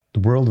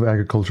The world of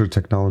agriculture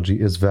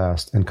technology is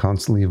vast and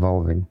constantly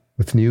evolving,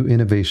 with new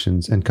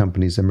innovations and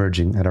companies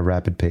emerging at a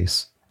rapid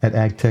pace. At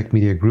AgTech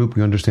Media Group,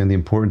 we understand the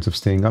importance of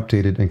staying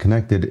updated and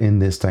connected in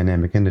this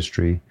dynamic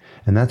industry,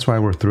 and that's why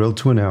we're thrilled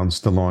to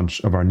announce the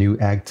launch of our new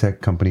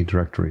AgTech Company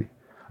Directory,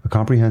 a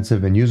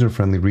comprehensive and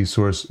user-friendly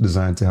resource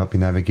designed to help you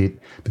navigate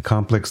the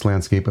complex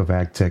landscape of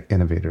AgTech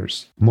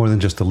innovators. More than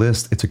just a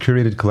list, it's a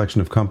curated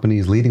collection of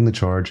companies leading the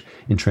charge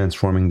in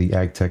transforming the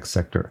AgTech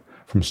sector,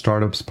 from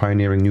startups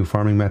pioneering new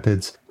farming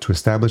methods to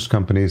established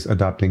companies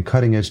adopting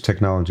cutting-edge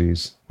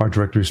technologies. Our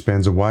directory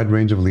spans a wide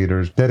range of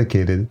leaders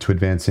dedicated to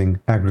advancing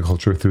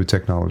agriculture through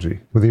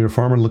technology. Whether you're a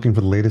farmer looking for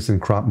the latest in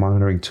crop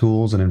monitoring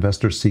tools, an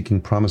investor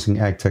seeking promising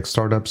AgTech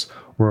startups,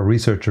 or a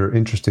researcher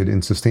interested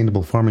in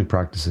sustainable farming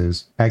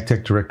practices,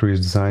 AgTech Directory is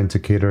designed to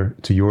cater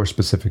to your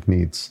specific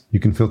needs. You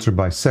can filter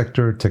by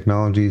sector,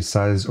 technology,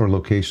 size, or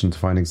location to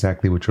find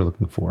exactly what you're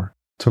looking for.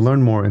 To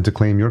learn more and to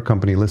claim your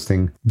company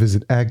listing,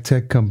 visit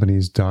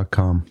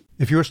agtechcompanies.com.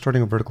 If you are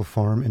starting a vertical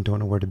farm and don't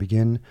know where to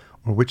begin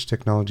or which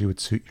technology would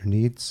suit your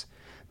needs,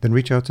 then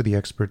reach out to the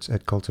experts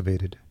at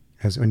Cultivated.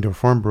 As indoor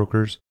farm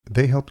brokers,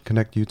 they help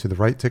connect you to the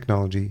right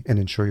technology and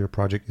ensure your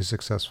project is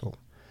successful.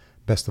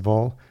 Best of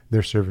all,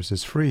 their service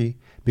is free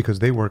because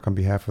they work on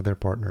behalf of their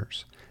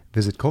partners.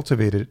 Visit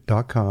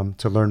cultivated.com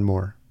to learn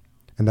more.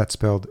 And that's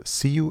spelled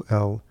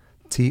cultivatd.com,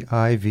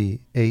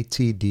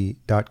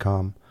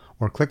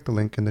 or click the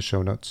link in the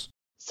show notes.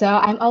 So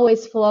I'm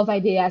always full of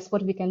ideas,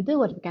 what we can do,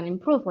 what we can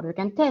improve, what we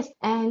can test.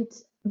 And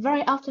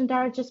very often there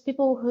are just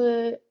people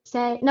who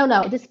say,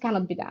 no, this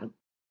cannot be done.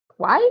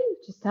 Why?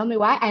 Just tell me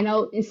why. I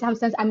know in some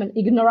sense I'm an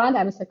ignorant,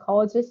 I'm a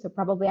psychologist, so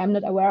probably I'm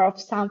not aware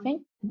of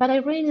something. But I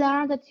really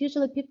learned that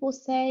usually people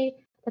say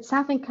that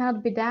something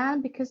cannot be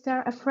done because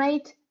they're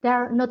afraid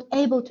they're not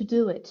able to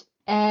do it.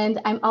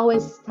 And I'm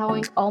always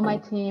telling all my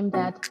team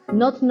that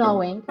not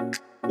knowing,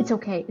 it's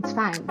okay, it's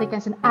fine. They can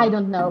say, I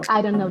don't know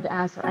the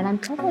answer. And I'm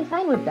totally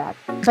fine with that.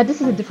 But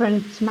this is a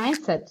different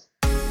mindset.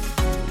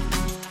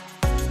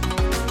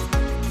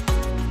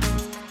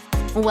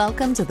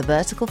 Welcome to the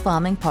Vertical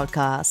Farming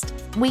Podcast.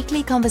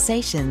 Weekly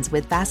conversations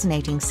with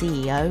fascinating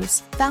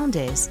CEOs,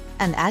 founders,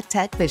 and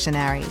AgTech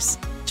visionaries.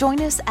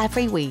 Join us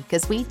every week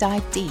as we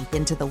dive deep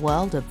into the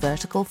world of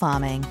vertical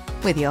farming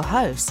with your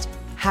host,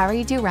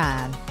 Harry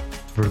Duran.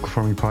 Vertical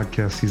Farming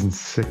Podcast Season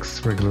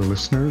 6 regular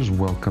listeners,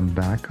 welcome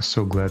back.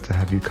 So glad to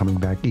have you coming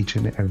back each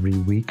and every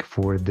week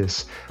for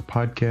this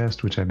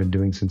podcast, which I've been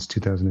doing since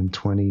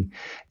 2020.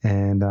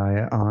 And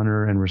I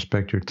honor and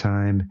respect your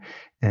time.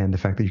 And the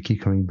fact that you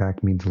keep coming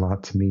back means a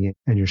lot to me.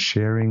 And you're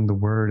sharing the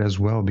word as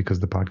well because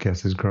the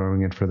podcast is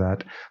growing. And for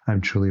that, I'm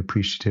truly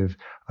appreciative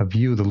of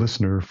you, the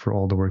listener, for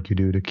all the work you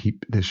do to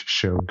keep this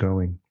show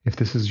going. If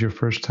this is your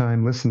first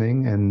time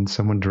listening and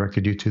someone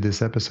directed you to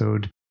this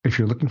episode, if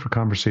you're looking for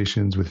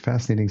conversations with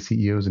fascinating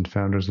CEOs and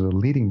founders of the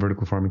leading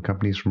vertical farming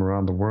companies from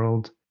around the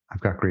world, I've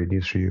got great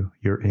news for you.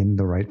 You're in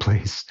the right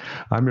place.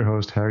 I'm your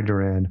host, Harry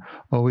Duran,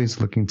 always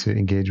looking to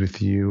engage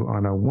with you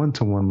on a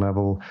one-to-one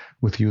level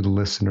with you, the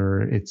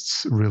listener.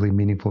 It's really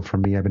meaningful for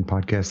me. I've been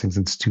podcasting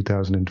since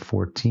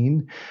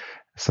 2014.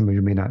 Some of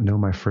you may not know,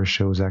 my first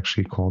show is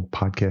actually called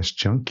Podcast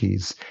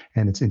Junkies,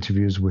 and it's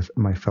interviews with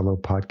my fellow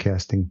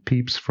podcasting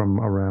peeps from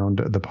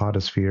around the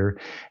podosphere.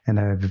 And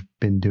I've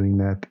been doing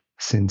that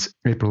since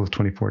April of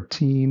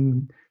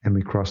 2014, and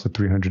we crossed the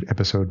 300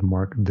 episode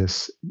mark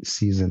this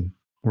season.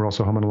 We're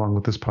also humming along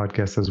with this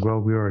podcast as well.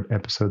 We are at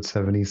episode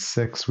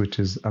 76, which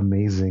is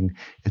amazing.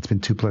 It's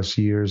been 2+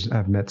 years.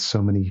 I've met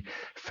so many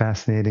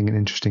fascinating and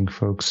interesting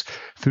folks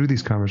through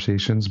these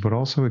conversations, but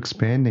also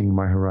expanding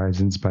my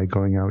horizons by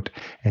going out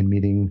and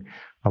meeting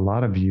a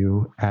lot of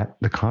you at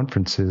the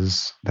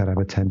conferences that I've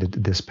attended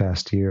this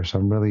past year. So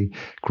I'm really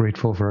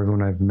grateful for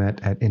everyone I've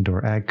met at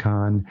Indoor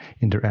AgCon,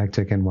 Indoor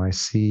AgTech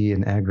NYC,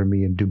 and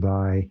AgriMe in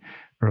Dubai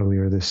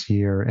earlier this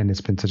year. And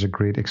it's been such a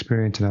great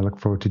experience, and I look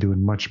forward to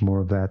doing much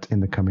more of that in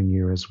the coming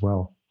year as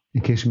well.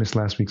 In case you missed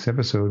last week's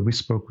episode, we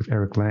spoke with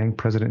Eric Lang,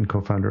 president and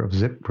co-founder of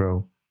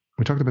ZipGrow.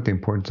 We talked about the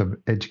importance of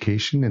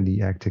education in the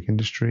AgTech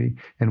industry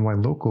and why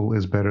local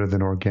is better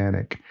than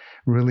organic.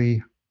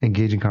 Really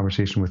engaging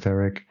conversation with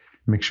Eric.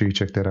 Make sure you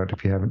check that out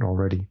if you haven't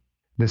already.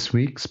 This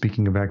week,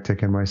 speaking of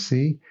AgTech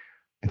NYC,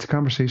 it's a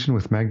conversation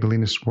with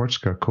Magdalena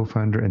Swartzka,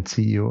 co-founder and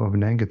CEO of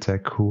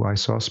Nangatech, who I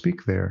saw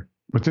speak there.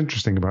 What's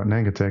interesting about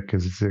Nangatech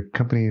is it's a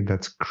company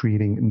that's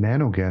creating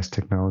nanogas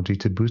technology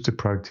to boost the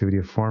productivity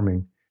of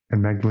farming.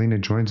 And Magdalena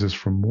joins us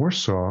from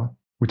Warsaw.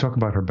 We talk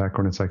about her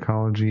background in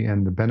psychology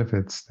and the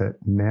benefits that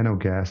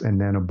nanogas and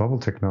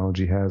nanobubble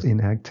technology has in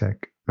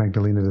AgTech.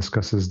 Magdalena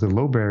discusses the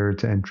low barrier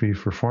to entry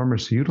for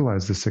farmers to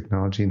utilize this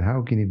technology and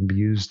how it can even be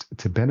used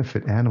to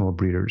benefit animal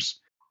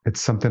breeders. It's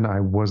something I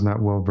was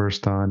not well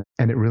versed on,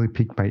 and it really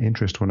piqued my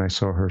interest when I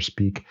saw her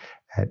speak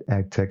at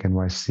AgTech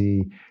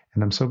NYC.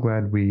 And I'm so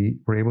glad we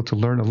were able to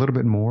learn a little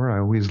bit more. I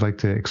always like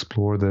to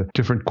explore the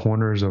different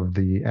corners of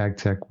the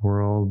AgTech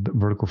world,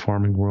 vertical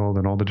farming world,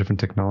 and all the different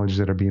technologies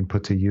that are being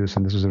put to use.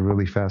 And this was a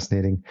really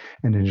fascinating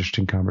and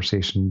interesting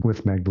conversation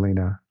with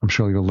Magdalena. I'm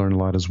sure you'll learn a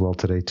lot as well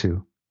today,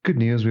 too. Good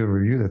news, we have a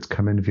review that's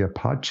come in via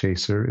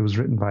Podchaser. It was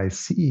written by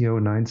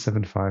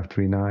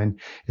CEO97539.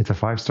 It's a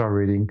 5-star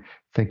rating.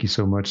 Thank you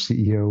so much,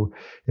 CEO.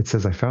 It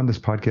says, I found this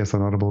podcast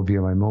on Audible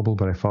via my mobile,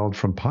 but I followed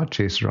from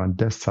Podchaser on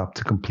desktop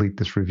to complete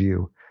this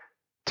review.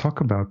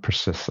 Talk about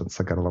persistence.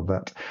 I gotta love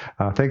that.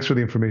 Thanks for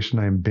the information.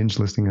 I am binge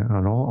listening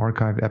on all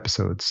archived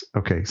episodes.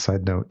 Okay,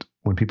 side note,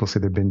 when people say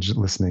they're binge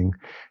listening,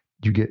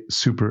 you get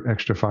super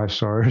extra 5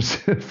 stars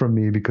from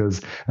me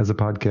because as a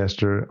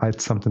podcaster,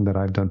 it's something that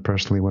I've done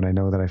personally when I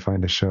know that I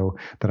find a show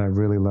that I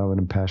really love and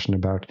am passionate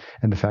about.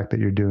 And the fact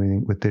that you're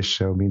doing it with this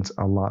show means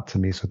a lot to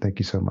me. So thank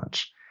you so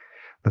much.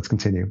 Let's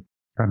continue.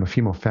 I'm a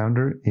female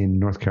founder in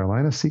North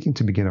Carolina seeking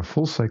to begin a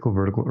full cycle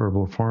vertical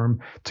herbal farm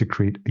to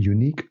create a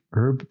unique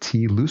herb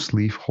tea loose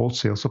leaf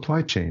wholesale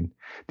supply chain.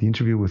 The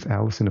interview with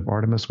Allison of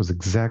Artemis was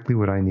exactly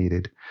what I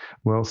needed.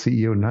 Well,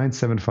 CEO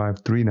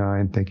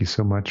 97539, thank you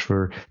so much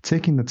for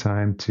taking the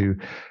time to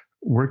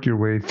work your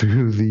way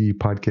through the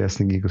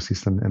podcasting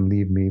ecosystem and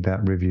leave me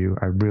that review.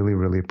 I really,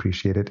 really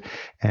appreciate it.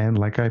 And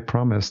like I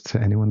promised to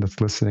anyone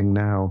that's listening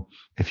now,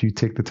 if you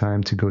take the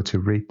time to go to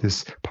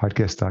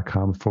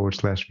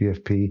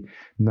ratethispodcast.com/VFP,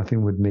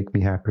 nothing would make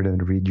me happier than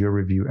to read your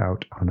review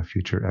out on a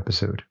future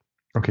episode.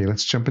 Okay,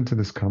 let's jump into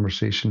this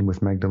conversation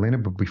with Magdalena.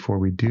 But before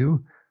we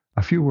do,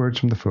 a few words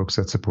from the folks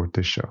that support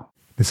this show.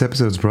 This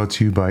episode is brought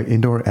to you by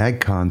Indoor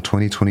AgCon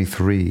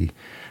 2023.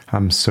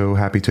 I'm so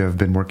happy to have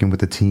been working with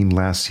the team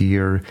last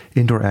year.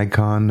 Indoor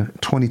AgCon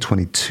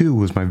 2022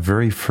 was my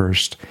very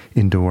first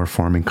indoor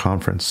farming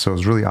conference. So it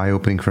was really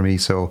eye-opening for me.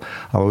 So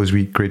I'll always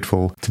be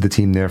grateful to the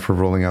team there for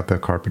rolling out that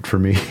carpet for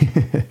me.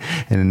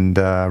 And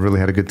really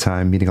had a good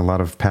time meeting a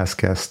lot of past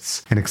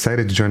guests and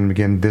excited to join them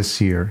again this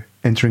year.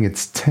 Entering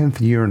its 10th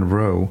year in a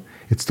row,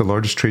 it's the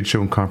largest trade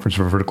show and conference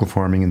for vertical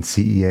farming in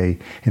CEA,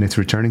 and it's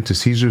returning to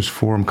Caesars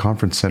Forum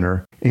Conference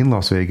Center in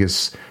Las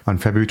Vegas on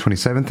February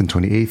 27th and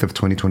 28th of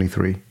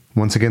 2023.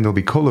 Once again, they'll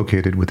be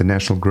co-located with the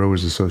National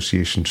Growers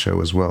Association show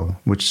as well,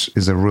 which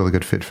is a really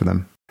good fit for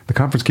them. The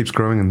conference keeps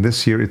growing, and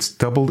this year it's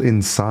doubled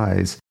in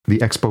size. The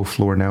expo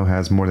floor now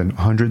has more than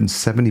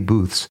 170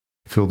 booths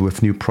filled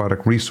with new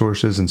product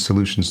resources and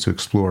solutions to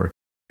explore.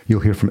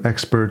 You'll hear from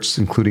experts,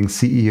 including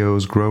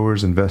CEOs,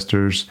 growers,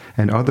 investors,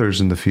 and others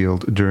in the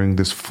field during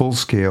this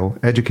full-scale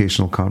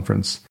educational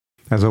conference.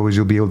 As always,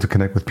 you'll be able to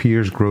connect with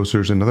peers,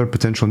 grocers, and other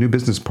potential new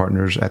business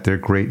partners at their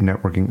great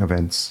networking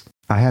events.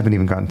 I haven't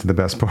even gotten to the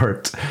best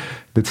part.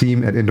 The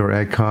team at Indoor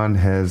AgCon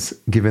has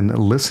given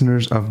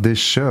listeners of this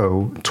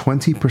show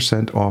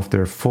 20% off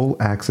their full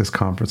access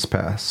conference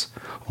pass.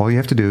 All you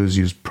have to do is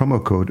use promo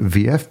code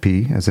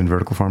VFP, as in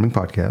Vertical Farming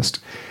Podcast,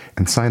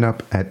 and sign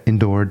up at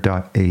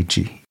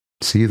indoor.ag.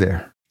 See you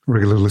there.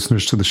 Regular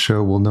listeners to the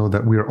show will know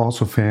that we are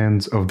also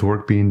fans of the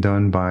work being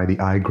done by the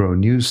iGrow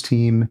news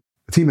team.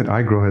 The team at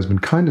iGrow has been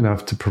kind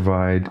enough to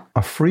provide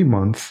a free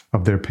month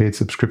of their paid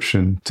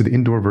subscription to the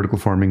Indoor Vertical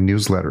Farming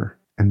newsletter.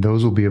 And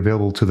those will be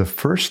available to the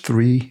first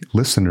 3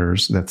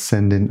 listeners that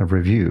send in a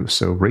review.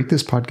 So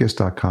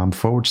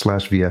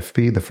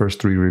ratethispodcast.com/VFP, the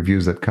first 3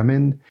 reviews that come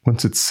in.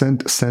 Once it's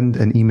sent, send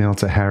an email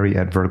to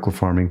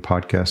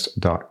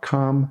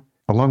harry@verticalfarmingpodcast.com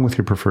along with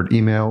your preferred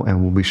email,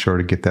 and we'll be sure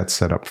to get that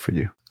set up for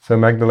you. So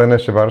Magdalena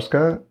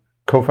Szewarska,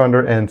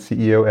 co-founder and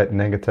CEO at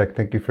Negatech,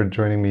 thank you for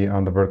joining me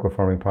on the Vertical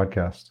Farming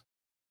Podcast.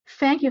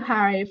 Thank you,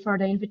 Harry, for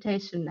the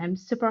invitation. I'm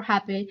super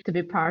happy to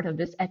be part of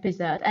this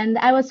episode. And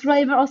I was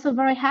really also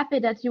very happy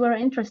that you were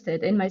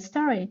interested in my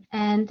story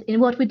and in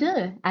what we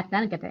do at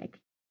Negatech.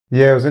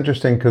 Yeah, it was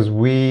interesting because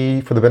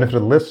for the benefit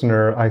of the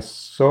listener, I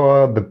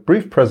saw the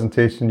brief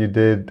presentation you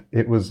did.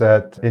 It was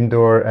at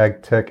Indoor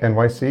AgTech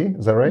NYC.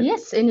 Is that right?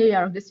 Yes, in New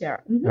York this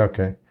year. Mm-hmm.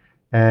 Okay.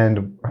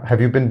 And have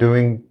you been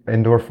doing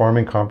indoor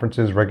farming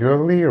conferences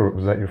regularly, or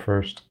was that your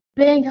first?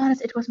 Being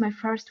honest, it was my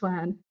first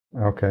one.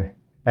 Okay.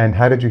 And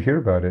how did you hear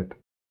about it?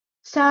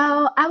 So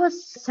I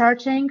was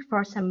searching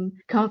for some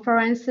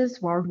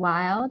conferences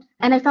worldwide,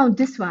 and I found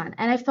this one.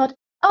 And I thought,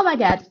 oh my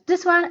God,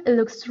 this one, it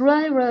looks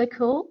really, really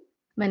cool.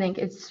 Meaning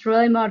it's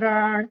really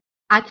modern,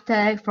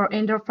 AgTech for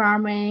indoor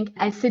farming.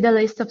 I see the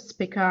list of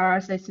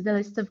speakers. I see the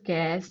list of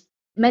guests.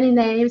 Many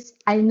names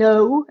I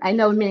know,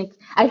 meaning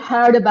I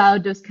heard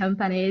about those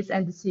companies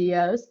and the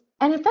CEOs.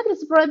 And in fact,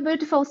 it's a very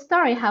beautiful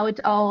story how it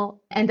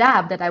all ended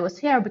up that I was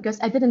here because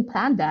I didn't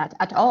plan that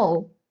at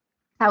all.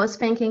 I was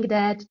thinking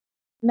that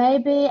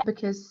maybe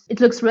because it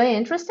looks really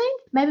interesting,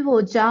 maybe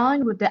we'll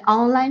join with the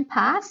online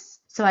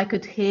pass so I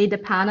could hear the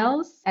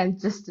panels and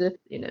just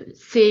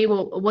see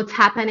what's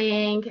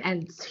happening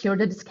and hear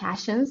the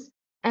discussions.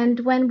 And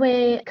when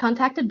we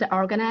contacted the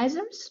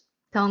organizers,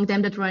 telling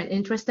them that we're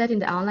interested in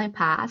the online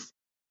pass,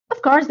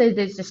 of course, they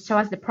just show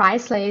us the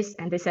price list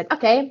and they said,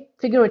 okay,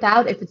 figure it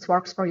out if it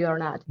works for you or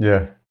not.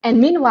 Yeah. And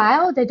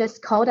meanwhile, they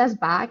just called us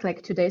back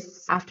like 2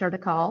 days after the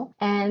call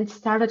and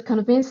started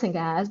convincing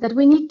us that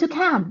we need to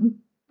come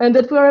and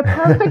that we're a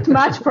perfect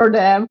match for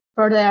them,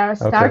 for their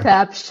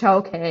startup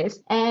showcase,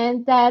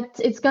 and that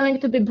it's going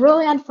to be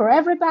brilliant for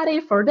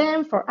everybody, for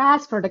them, for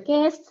us, for the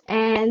guests.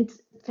 And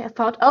I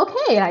thought,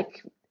 okay,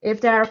 like if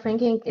they're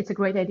thinking it's a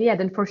great idea,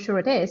 then for sure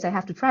it is. I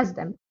have to trust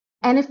them.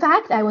 And in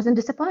fact, I wasn't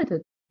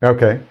disappointed.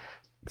 Okay.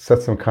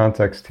 set some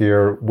context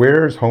here,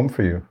 where's home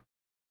for you?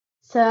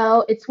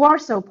 So it's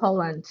Warsaw,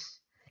 Poland.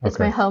 It's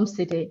my Okay. home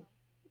city.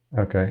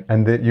 Okay.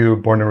 And that you were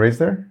born and raised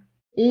there?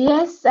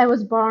 Yes, I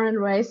was born and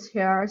raised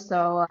here,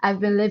 so I've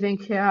been living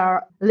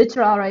here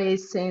literally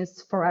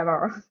since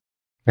forever.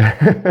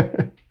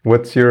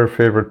 What's your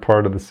favorite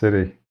part of the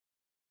city?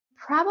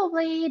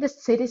 Probably the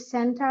city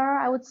center,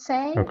 I would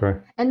say, Okay.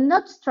 and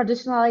not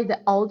traditionally the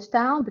old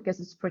town because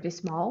it's pretty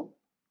small,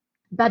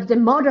 but the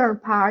modern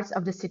parts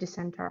of the city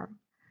center.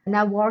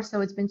 Now Warsaw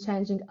has been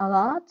changing a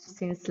lot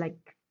since like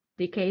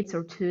decades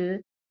or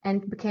two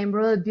and became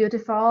really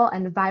beautiful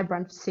and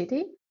vibrant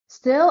city.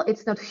 Still,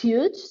 it's not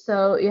huge,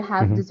 so you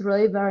have Hmm. this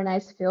really very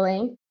nice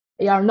feeling.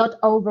 You are not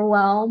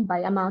overwhelmed by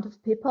amount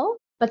of people,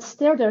 but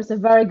still there's a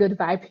very good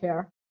vibe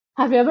here.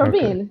 Have you ever Okay.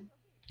 been?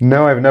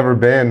 No, I've never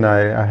been.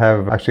 I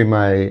have actually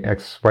my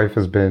ex-wife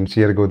has been. She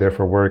had to go there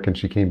for work and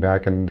she came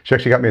back and she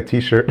actually got me a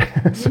t-shirt.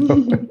 So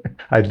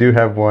I do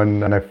have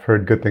one and I've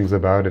heard good things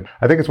about it.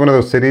 I think it's one of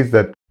those cities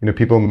that,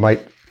 people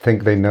might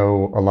think they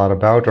know a lot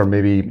about, or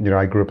maybe,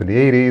 I grew up in the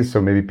 80s,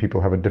 so maybe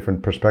people have a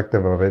different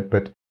perspective of it.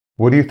 But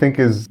what do you think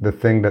is the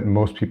thing that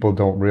most people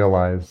don't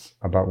realize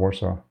about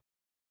Warsaw?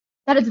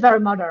 That is very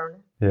modern.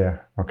 Yeah,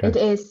 It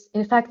okay. is,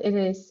 in fact, it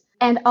is.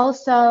 And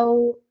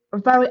also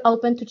very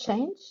open to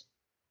change,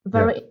 Yeah.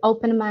 very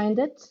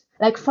open-minded.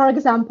 Like, for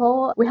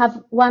example, we have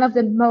one of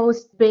the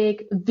most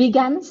big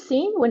vegan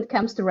scene when it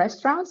comes to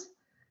restaurants.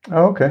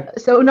 Oh, okay.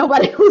 So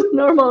nobody would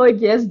normally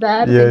guess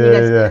that, Yeah, thinking yeah,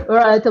 that yeah.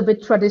 we're a little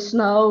bit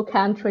traditional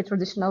country,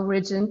 traditional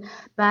region.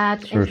 But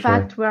in Sure, sure.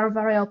 fact, we're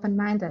very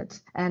open-minded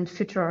and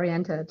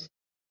future-oriented.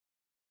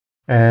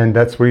 And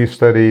that's where you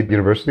studied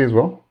university as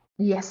well?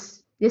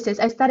 Yes, yes, yes.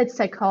 I studied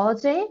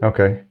psychology.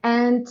 Okay.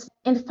 And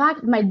in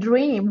fact, my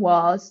dream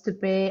was to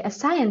be a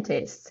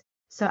scientist.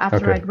 So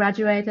after I Okay.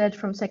 graduated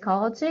from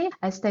psychology,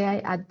 I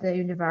stayed at the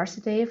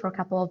university for a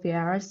couple of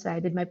years. I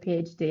did my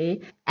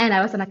PhD and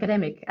I was an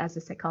academic as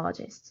a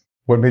psychologist.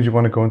 What made you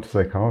want to go into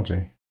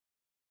psychology?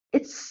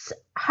 It's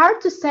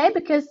hard to say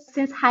because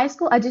since high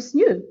school, I just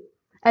knew.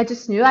 I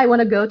just knew I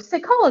want to go to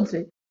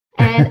psychology.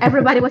 And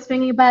everybody was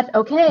thinking about,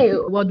 okay,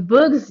 what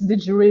books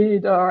did you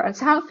read or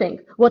something?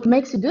 What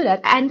makes you do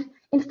that? And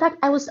in fact,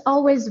 I was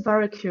always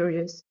very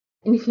curious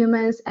in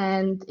humans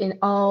and in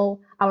all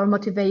our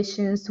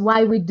motivations,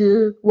 why we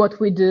do what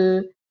we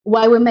do,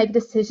 why we make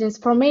decisions.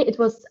 For me, it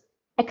was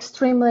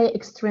extremely,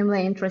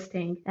 extremely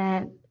interesting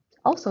and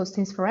also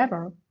since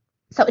forever.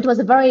 So it was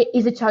a very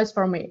easy choice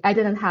for me. I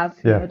didn't have,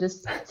 Yeah.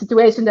 this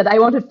situation that I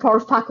wanted four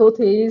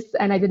faculties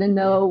and I didn't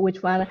know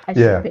which one I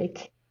should Yeah.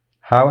 pick.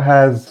 How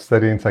has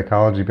studying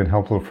psychology been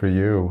helpful for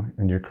you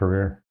in your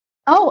career?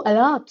 Oh, a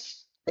lot.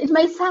 It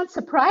may sound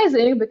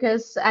surprising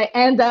because I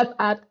end up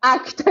at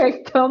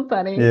Actech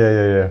company. Yeah,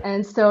 yeah, yeah.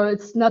 And so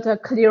it's not a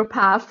clear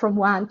path from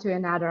one to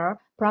another.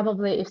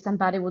 Probably if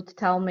somebody would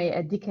tell me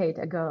a decade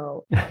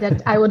ago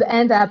that I would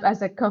end up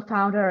as a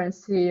co-founder and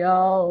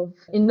CEO of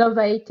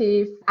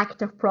innovative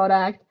active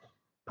product, Yeah.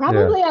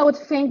 probably I would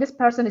think this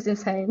person is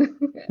insane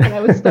and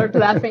I would start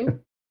laughing.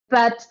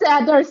 But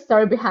there's a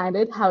story behind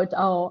it, how it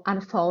all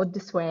unfolded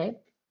this way.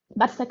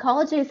 But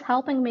psychology is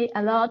helping me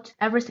a lot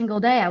every single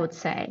day, I would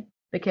say,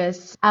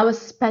 because I was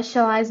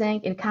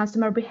specializing in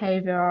consumer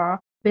behavior,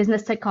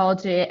 business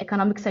psychology,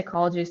 economic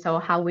psychology. So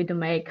how we do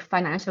make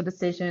financial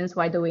decisions,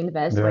 why do we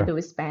invest, why Yeah. do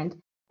we spend,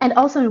 and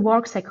also in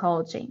work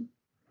psychology.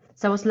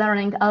 So I was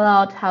learning a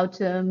lot how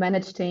to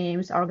manage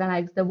teams,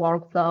 organize the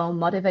workflow,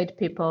 motivate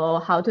people,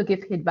 how to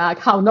give feedback,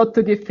 how not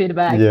to give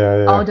feedback,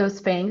 Yeah, all yeah. those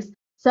things.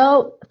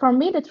 So for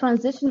me, the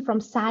transition from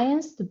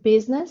science to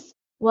business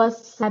was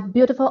a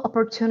beautiful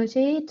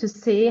opportunity to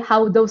see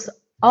how those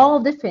all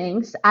the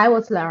things I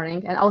was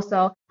learning and also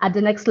at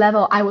the next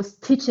level I was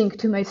teaching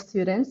to my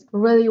students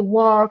really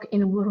work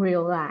in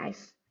real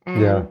life.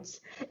 Yeah. And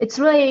it's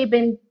really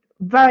been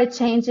very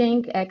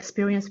changing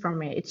experience for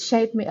me. It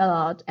shaped me a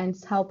lot and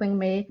it's helping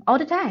me all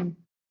the time.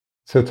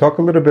 So talk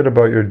a little bit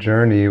about your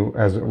journey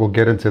as we'll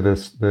get into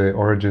this, the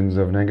origins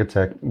of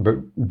Nangatech. But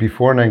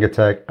before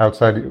Nangatech,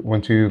 outside,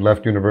 once you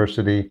left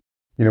university,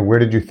 where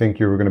did you think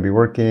you were going to be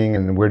working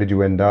and where did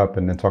you end up?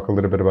 And then talk a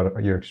little bit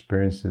about your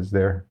experiences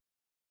there.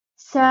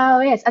 So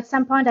yes, at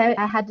some point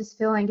I had this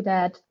feeling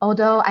that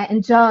although I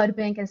enjoyed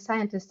being a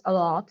scientist a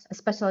lot,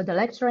 especially the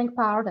lecturing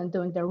part and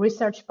doing the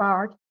research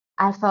part,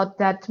 I thought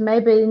that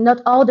maybe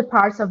not all the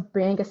parts of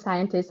being a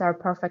scientist are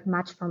a perfect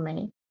match for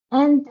me.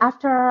 And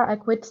after I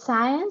quit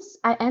science,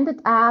 I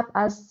ended up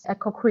as a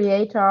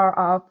co-creator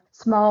of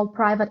small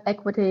private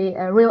equity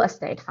real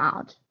estate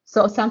fund.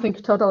 So something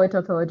totally,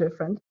 totally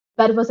different.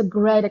 But it was a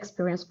great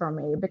experience for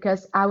me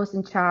because I was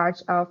in charge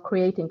of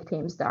creating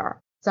teams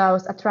there. So I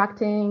was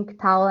attracting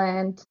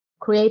talent,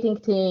 creating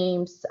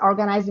teams,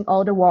 organizing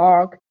all the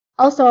work,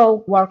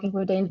 also working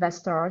with the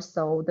investors.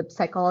 So the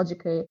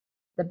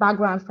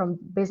background from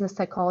business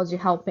psychology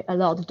helped me a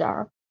lot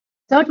there.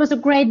 So it was a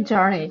great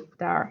journey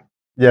there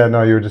Yeah,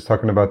 no, you were just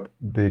talking about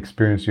the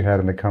experience you had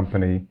in the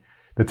company.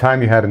 The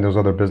time you had in those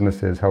other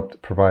businesses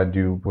helped provide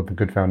you with a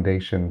good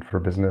foundation for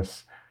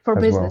business for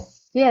as well.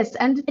 business. Yes,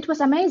 and it was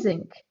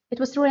amazing. It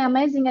was really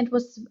amazing, and it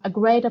was a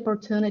great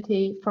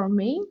opportunity for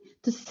me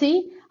to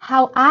see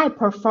how I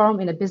perform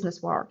in a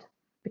business world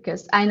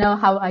because I know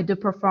how I do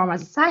perform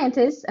as a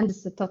scientist, and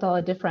it's a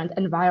totally different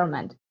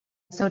environment.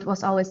 So it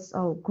was always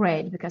so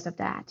great because of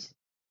that.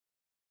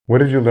 What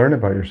did you learn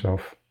about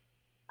yourself?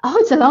 Oh,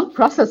 it's a long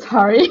process,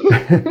 Harry.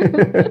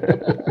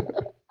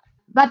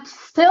 But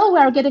still, we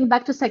are getting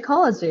back to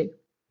psychology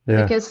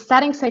Yeah, because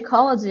studying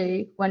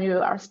psychology, when you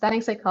are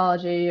studying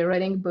psychology,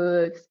 reading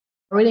books,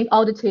 reading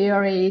all the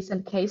theories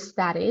and case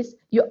studies,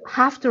 you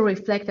have to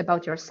reflect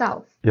about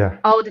yourself yeah,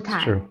 all the it's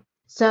time. true.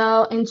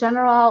 So, in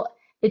general,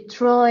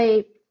 it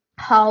really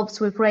helps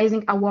with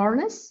raising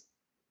awareness.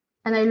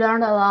 And I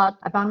learned a lot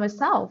about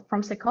myself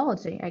from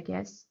psychology, I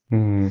guess.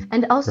 And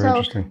Very also,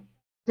 interesting.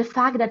 the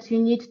fact that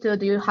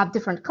you have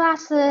different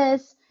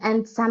classes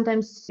and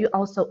sometimes you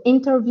also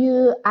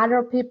interview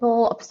other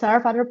people,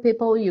 observe other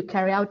people, you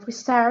carry out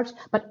research,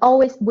 but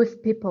always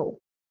with people.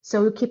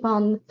 So you keep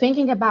on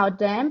thinking about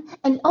them,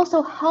 and it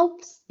also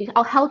helped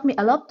me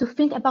a lot to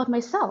think about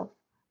myself.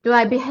 Do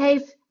I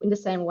behave in the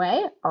same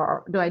way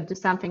or do I do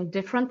something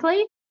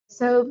differently?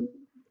 So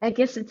I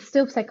guess it's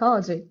still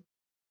psychology.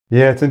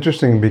 Yeah, it's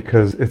interesting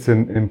because it's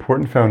an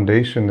important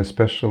foundation,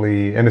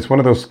 especially, and it's one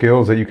of those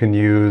skills that you can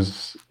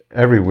use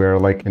everywhere,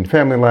 like in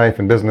family life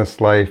and business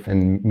life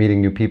and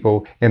meeting new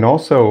people. And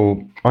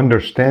also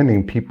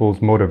understanding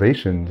people's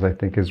motivations, I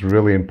think, is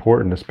really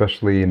important,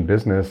 especially in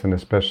business and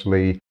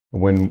especially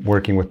when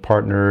working with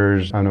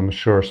partners. And I'm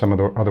sure some of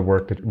the other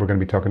work that we're going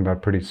to be talking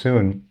about pretty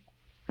soon.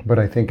 But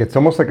I think it's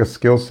almost like a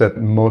skill set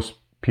most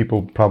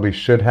people probably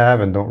should have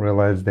and don't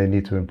realize they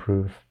need to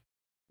improve.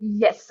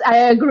 Yes, I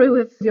agree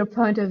with your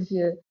point of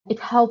view.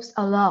 It helps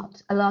a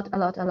lot, a lot, a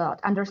lot, a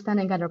lot,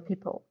 understanding other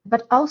people.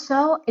 But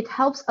also, it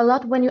helps a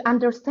lot when you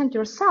understand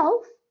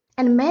yourself.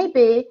 And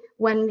maybe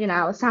when,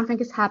 something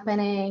is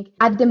happening,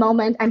 at the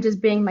moment, I'm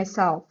just being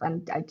myself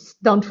and I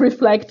just don't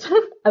reflect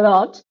a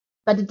lot.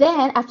 But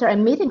then after a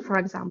meeting, for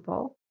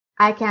example,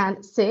 I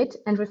can sit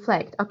and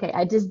reflect. Okay,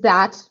 I did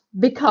that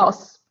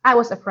because I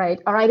was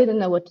afraid, or I didn't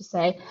know what to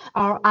say,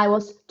 or I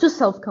was too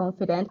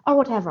self-confident, or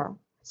whatever.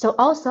 So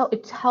also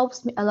it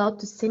helps me a lot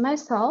to see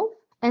myself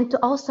and to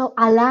also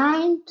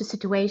align to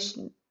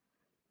situation.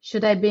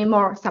 Should I be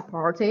more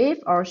supportive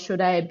or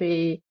should I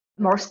be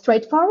more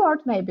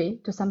straightforward maybe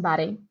to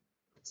somebody?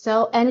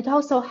 So, and it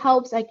also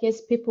helps, I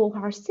guess, people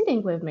who are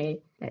sitting with me,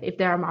 if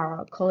they are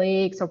my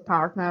colleagues or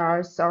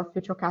partners or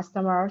future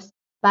customers,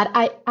 but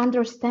I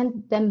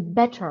understand them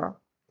better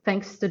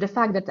thanks to the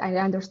fact that I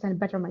understand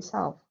better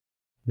myself.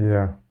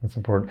 Yeah, that's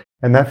important.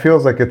 And that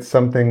feels like it's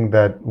something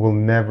that will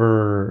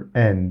never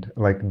end,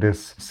 like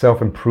this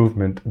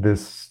self-improvement,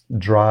 this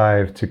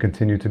drive to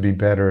continue to be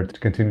better, to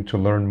continue to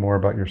learn more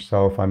about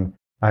yourself.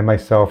 I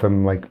myself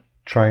am like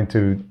trying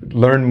to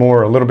learn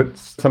more, a little bit,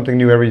 something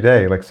new every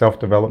day. Like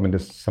self-development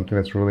is something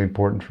that's really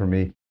important for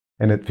me.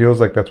 And it feels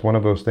like that's one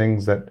of those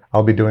things that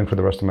I'll be doing for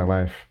the rest of my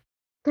life.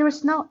 There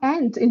is no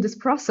end in this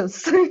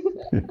process.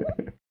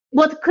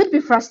 What could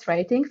be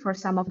frustrating for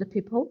some of the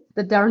people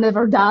that they're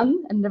never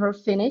done and never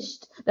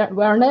finished, that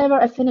we're never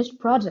a finished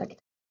project.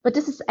 But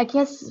this is, I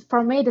guess,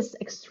 for me, this is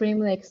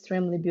extremely,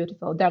 extremely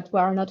beautiful that we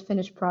are not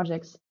finished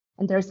projects.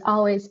 And there's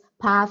always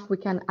path we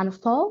can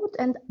unfold,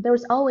 and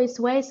there's always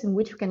ways in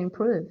which we can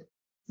improve.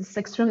 This is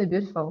extremely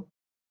beautiful.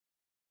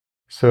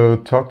 So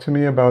talk to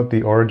me about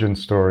the origin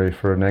story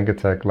for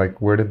Negatech.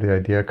 Like, where did the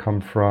idea come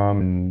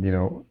from?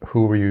 And,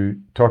 who were you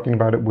talking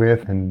about it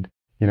with? And,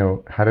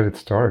 how did it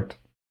start?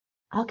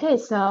 Okay,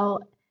 so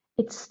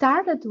it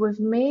started with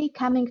me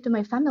coming to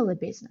my family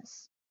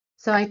business.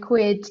 So I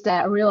quit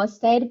the real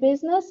estate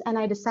business and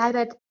I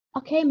decided,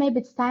 okay, maybe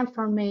it's time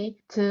for me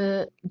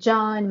to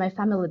join my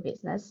family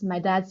business. My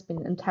dad's been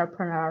an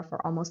entrepreneur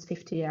for almost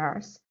 50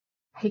 years.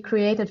 He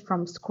created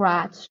from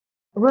scratch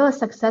a really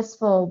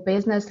successful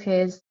business.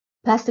 He's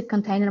plastic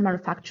container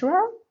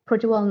manufacturer,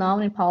 pretty well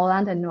known in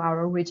Poland and in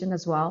our region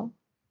as well.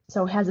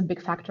 So he has a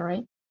big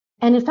factory.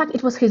 And in fact,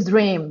 it was his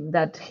dream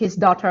that his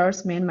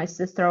daughters, me and my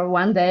sister,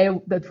 one day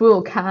that we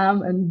will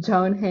come and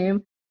join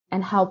him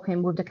and help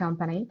him with the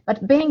company.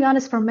 But being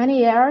honest, for many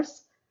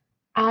years,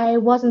 I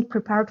wasn't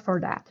prepared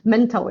for that,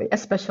 mentally,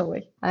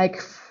 especially.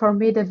 Like for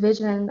me, the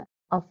vision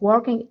of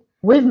working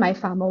with my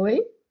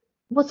family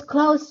was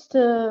close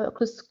to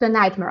the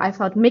nightmare. I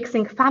thought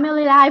mixing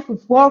family life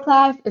with work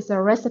life is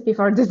a recipe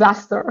for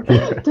disaster.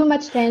 Too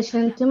much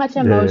tension, too much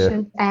Yeah, yeah.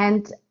 emotion.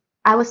 And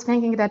I was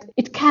thinking that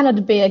it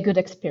cannot be a good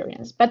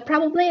experience. But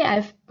probably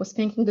I was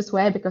thinking this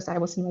way because I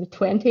was in my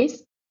 20s.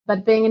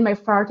 But being in my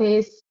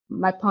 30s,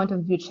 my point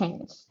of view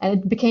changed. And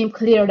it became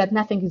clear that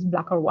nothing is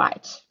black or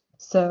white.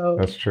 So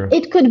That's true.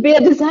 it could be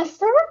a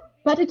disaster,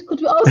 but it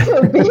could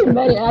also be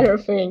many other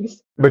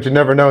things. But you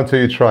never know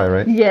until you try,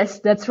 right?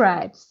 Yes, that's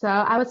right. So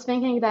I was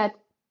thinking that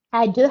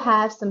I do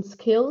have some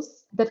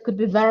skills that could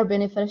be very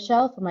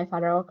beneficial for my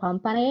father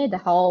company, the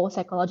whole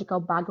psychological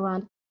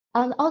background,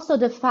 and also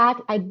the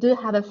fact I do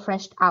have a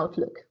fresh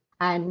outlook.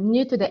 I'm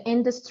new to the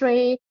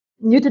industry.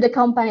 new to the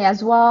company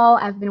as well.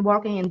 I've been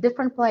working in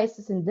different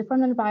places, in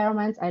different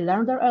environments. I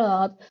learned there a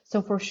lot.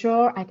 So for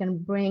sure, I can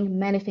bring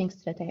many things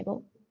to the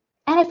table.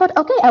 And I thought,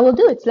 okay, I will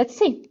do it. Let's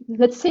see.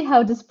 Let's see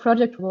how this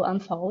project will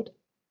unfold.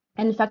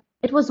 And in fact,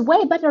 it was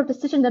way better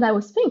decision than I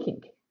was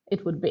thinking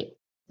it would be.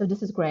 So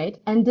this is great.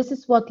 And this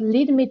is what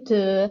led me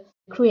to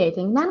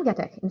creating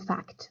Nangatech, in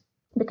fact,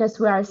 because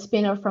we are a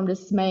spinner from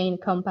this main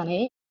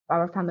company,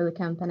 our family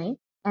company.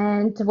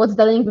 And what's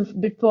the link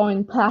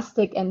between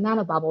plastic and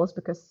nanobubbles?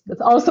 Because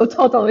that's also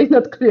totally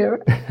not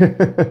clear.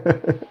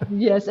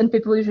 Yes, and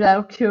people usually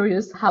are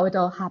curious how it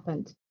all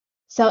happened.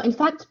 So in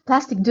fact,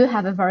 plastic do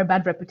have a very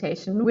bad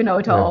reputation. We know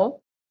it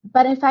all.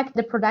 But in fact,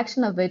 the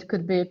production of it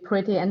could be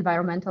pretty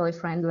environmentally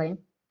friendly.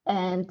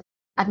 And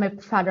at my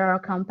father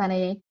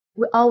company,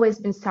 we've always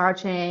been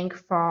searching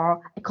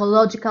for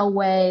ecological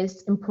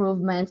ways,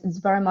 improvements. It's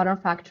a very modern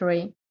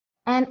factory.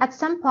 And at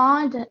some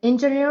point,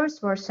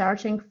 engineers were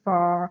searching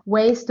for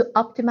ways to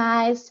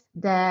optimize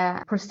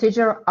the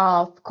procedure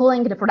of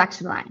cooling the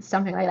production line,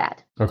 something like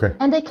that. Okay.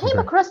 And they came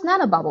across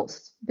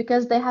nanobubbles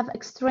because they have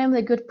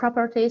extremely good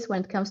properties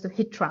when it comes to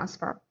heat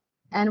transfer.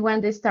 And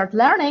when they start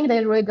learning,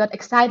 they really got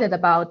excited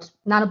about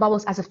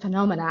nanobubbles as a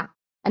phenomena.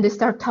 And they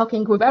start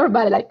talking with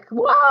everybody like,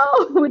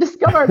 wow, we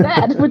discovered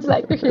that. Would you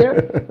like to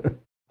hear?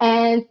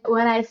 And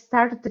when I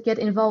started to get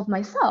involved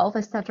myself,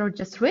 I started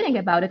just reading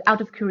about it out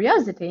of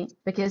curiosity,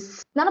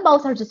 because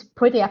nanobubbles are just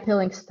pretty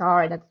appealing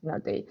story that,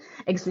 they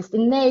exist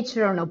in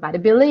nature. Nobody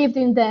believed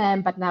in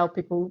them, but now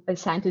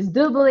scientists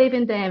do believe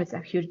in them. It's a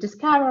huge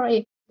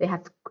discovery. They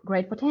have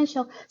great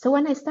potential. So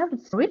when I started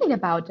reading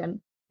about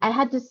them, I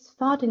had this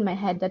thought in my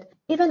head that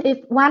even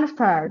if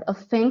 1/3 of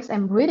things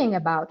I'm reading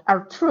about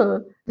are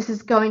true, this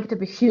is going to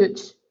be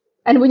huge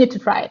and we need to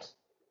try it.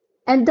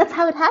 And that's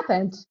how it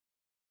happened.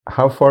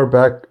 How far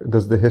back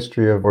does the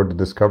history or the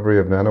discovery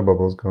of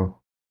nanobubbles go?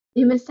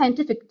 You mean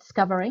scientific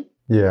discovery?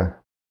 Yeah.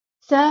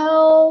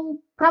 So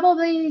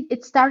probably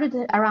it started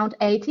around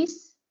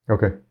 80s.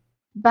 Okay.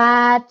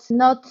 But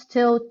not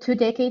till 2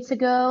 decades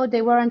ago,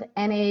 there weren't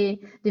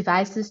any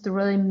devices to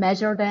really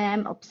measure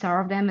them,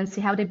 observe them, and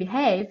see how they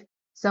behave.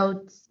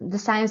 So the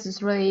science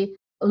is really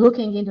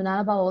looking into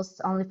nanobubbles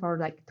only for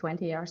like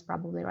 20 years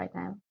probably right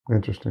now.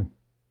 Interesting.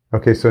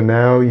 Okay, so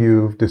now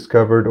you've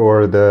discovered,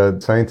 or the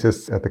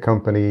scientists at the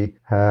company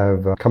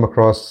have come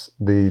across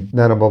the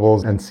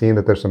nanobubbles and seen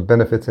that there's some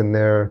benefits in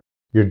there.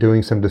 You're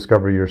doing some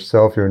discovery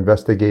yourself. You're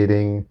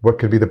investigating what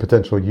could be the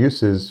potential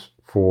uses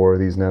for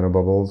these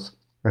nanobubbles.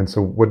 And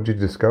so what did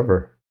you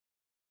discover?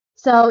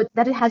 So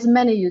that it has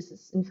many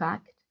uses, in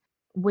fact.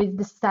 We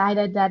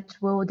decided that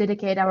we'll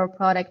dedicate our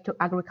product to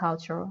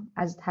agriculture,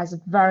 as it has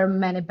very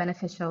many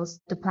beneficials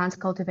to plant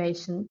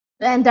cultivation.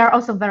 And there are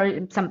also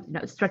some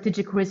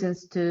strategic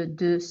reasons to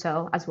do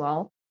so as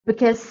well.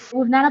 Because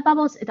with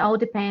nanobubbles, it all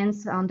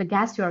depends on the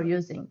gas you are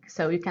using.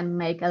 So you can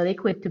make a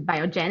liquid to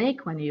biogenic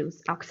when you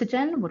use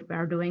oxygen, what we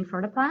are doing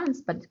for the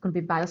plants, but it could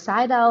be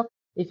biocidal.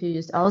 If you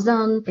use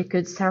ozone, it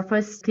could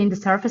clean the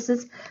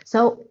surfaces.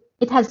 So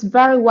it has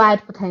very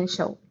wide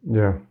potential.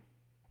 Yeah.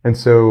 And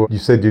so you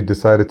said you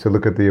decided to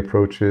look at the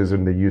approaches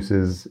and the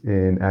uses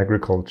in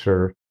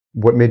agriculture.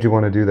 What made you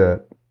want to do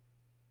that?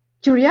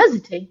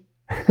 Curiosity,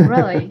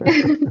 really.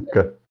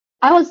 Okay.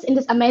 I was in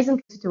this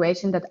amazing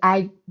situation that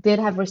I did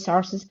have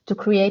resources to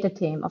create a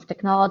team of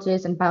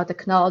technologists and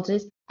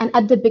biotechnologists. And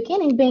at the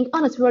beginning, being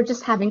honest, we were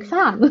just having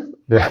fun.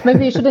 Yeah.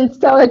 Maybe you shouldn't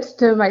tell it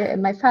to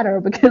my father,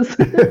 because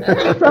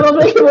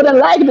probably he wouldn't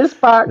like this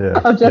part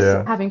of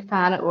just having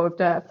fun with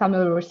the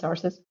family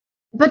resources.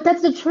 But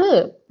that's the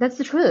truth. That's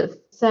the truth.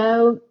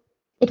 So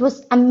it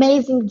was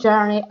amazing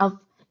journey of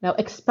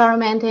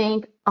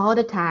experimenting all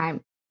the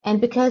time.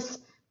 And because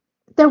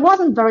there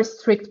wasn't very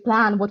strict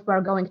plan what we're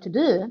going to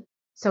do,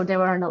 so there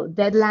were no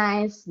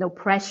deadlines, no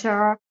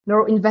pressure,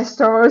 no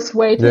investors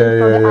waiting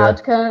for the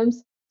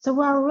outcomes. So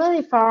we're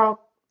really for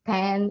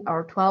 10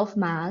 or 12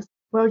 months,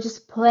 we're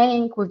just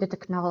playing with the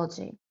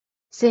technology,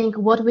 seeing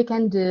what we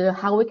can do,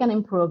 how we can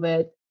improve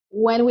it,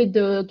 when we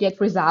do get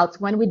results,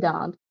 when we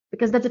don't.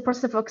 Because that's a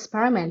process of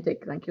experimenting.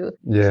 Like you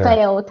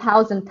fail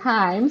 1,000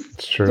 times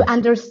to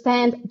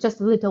understand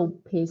just a little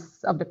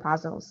piece of the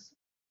puzzles.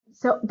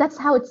 So that's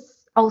how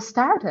it's all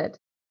started.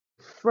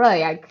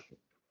 Really,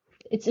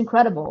 it's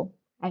incredible,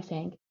 I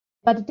think.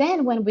 But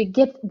then when we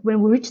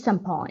reach some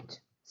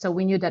point, so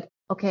we knew that,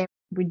 okay,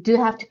 we do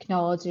have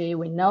technology,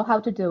 we know how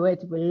to do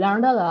it, we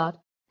learned a lot,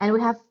 and we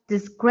have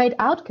these great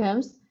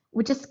outcomes,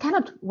 we just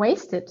cannot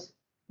waste it.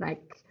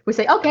 Like we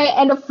say, okay,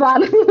 end of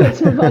fun,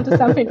 let's move on to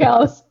something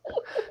else.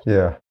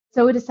 Yeah.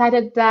 So we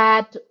decided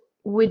that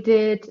we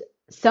did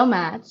so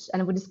much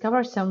and we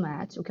discovered so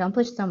much, we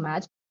accomplished so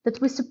much,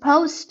 that we're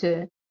supposed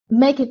to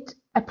make it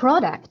a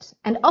product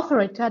and offer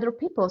it to other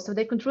people so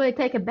they could really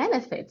take a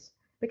benefit.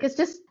 Because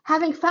just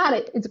having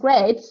fun, it's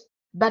great,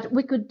 but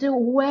we could do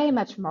way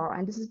much more.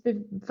 And this is a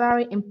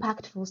very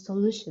impactful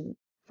solution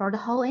for the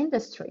whole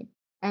industry.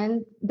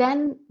 And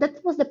then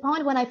that was the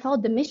point when I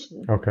felt the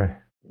mission. Okay.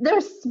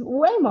 There's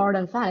way more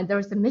than fun.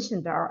 There's a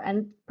mission there,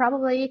 and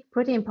probably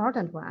pretty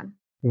important one.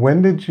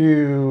 When did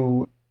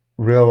you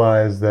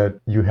realize that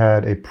you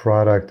had a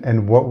product,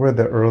 and what were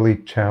the early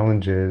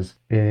challenges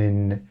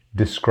in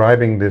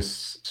describing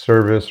this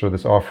service or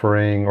this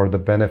offering or the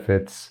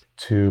benefits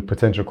to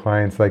potential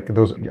clients? Like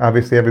those,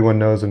 obviously everyone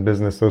knows in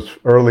business, those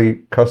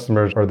early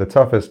customers are the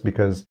toughest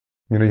because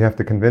you have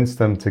to convince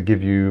them to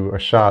give you a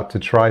shot to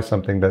try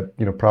something that,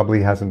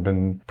 probably hasn't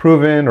been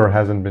proven or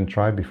hasn't been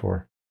tried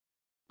before.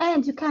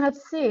 And you cannot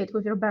see it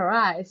with your bare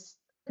eyes.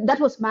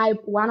 That was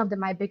one of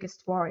my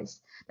biggest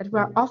worries, that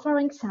we're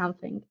offering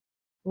something.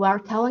 We're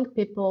telling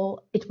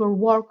people it will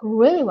work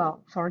really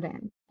well for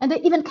them. And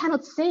they even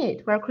cannot see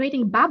it. We're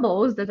creating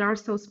bubbles that are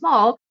so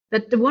small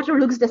that the water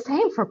looks the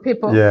same for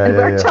people. And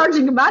we're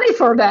charging money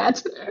for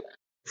that.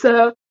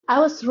 So I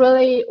was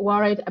really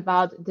worried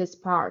about this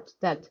part,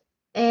 that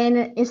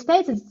in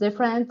States it's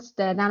different.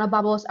 The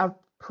nanobubbles are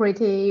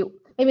pretty,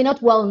 maybe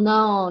not well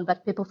known,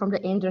 but people from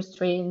the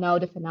industry know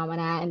the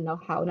phenomena and know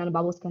how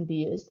nanobubbles can be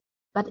used.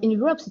 But in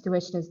Europe,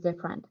 situation is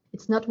different.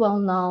 It's not well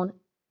known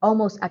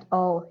almost at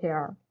all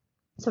here.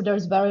 So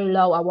there's very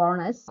low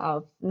awareness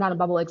of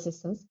nanobubble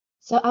existence.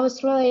 So I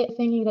was really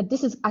thinking that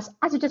this is,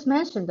 as you just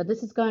mentioned, that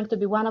this is going to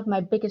be one of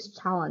my biggest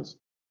challenge.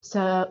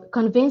 So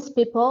convince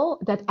people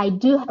that I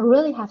do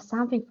really have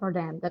something for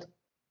them that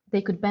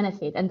they could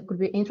benefit and could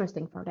be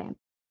interesting for them.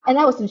 And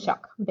I was in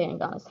shock,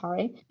 being honest,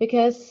 Harry,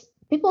 because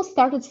people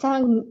started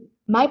selling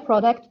my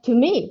product to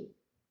me.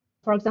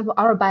 For example,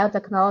 our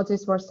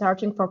biotechnologists were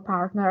searching for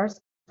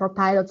partners for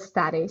pilot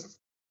studies.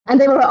 And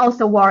they were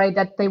also worried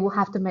that they will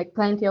have to make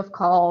plenty of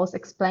calls,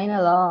 explain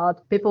a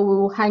lot, people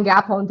will hang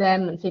up on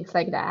them and things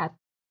like that.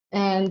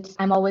 And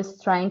I'm always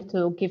trying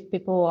to give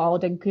people all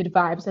the good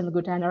vibes and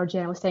good energy.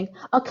 And I was saying,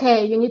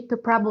 okay, you need to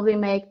probably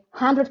make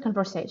 100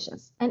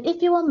 conversations. And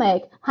if you will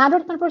make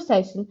 100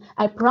 conversations,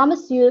 I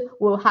promise you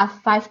we'll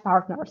have 5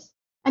 partners.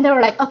 And they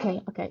were like,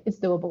 okay, it's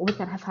doable. We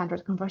can have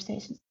 100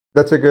 conversations.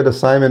 That's a good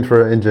assignment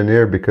for an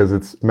engineer because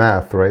it's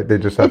math, right? They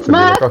just have to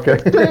math, be like,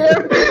 okay,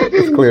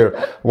 it's clear,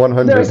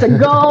 100. There's a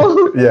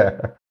goal.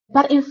 Yeah.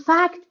 But in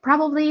fact,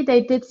 probably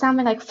they did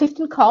something like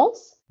 15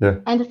 calls. Yeah.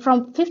 And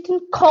from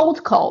 15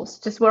 cold calls,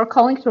 just we're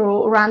calling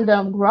to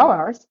random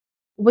growers,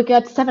 we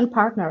got 7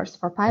 partners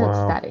for pilot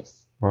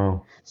studies.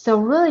 Wow. So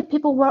really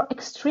people were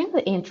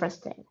extremely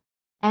interested.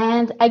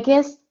 And I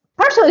guess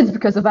partially it's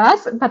because of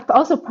us, but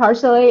also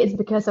partially it's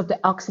because of the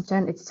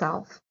oxygen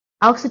itself.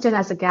 Oxygen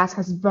as a gas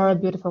has very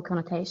beautiful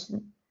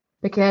connotation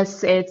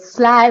because it's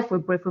life, we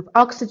breathe with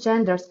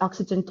oxygen, there's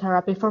oxygen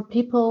therapy for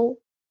people.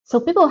 So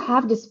people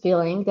have this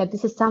feeling that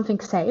this is something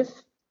safe,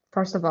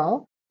 first of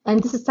all,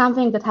 and this is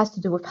something that has to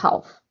do with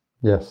health.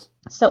 Yes.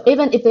 So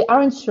even if they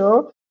aren't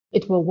sure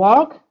it will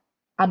work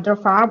at their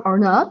farm or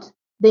not,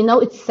 they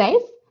know it's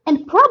safe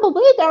and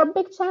probably there are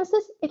big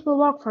chances it will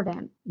work for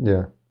them.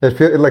 Yeah. I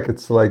feel like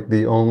it's like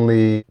the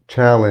only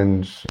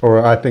challenge,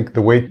 or I think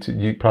the way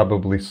you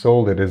probably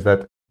sold it is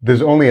that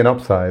there's only an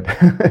upside.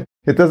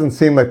 It doesn't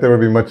seem like there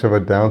would be much of a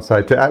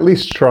downside to at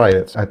least try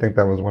it. I think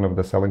that was one of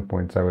the selling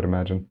points, I would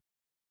imagine.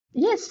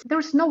 Yes,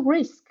 there's no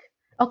risk.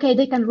 Okay,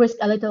 they can risk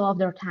a little of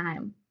their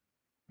time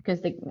because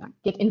they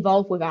get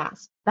involved with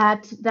us,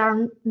 but there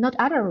are not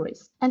other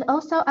risks. And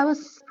also I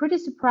was pretty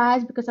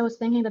surprised because I was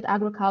thinking that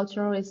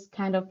agriculture is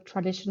kind of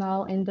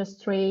traditional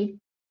industry,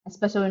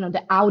 especially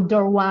the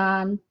outdoor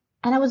one.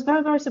 And I was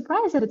very, very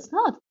surprised that it's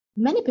not.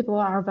 Many people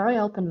are very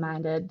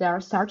open-minded. They are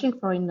searching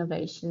for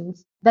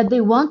innovations, that they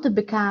want to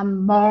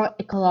become more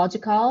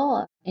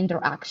ecological in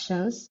their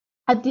actions.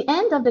 At the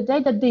end of the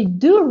day, that they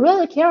do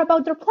really care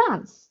about their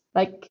plants.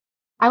 Like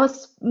I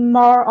was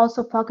more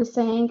also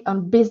focusing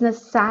on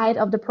business side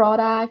of the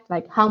product,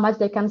 like how much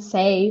they can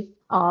save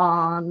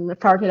on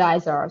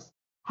fertilizers,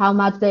 how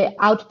much their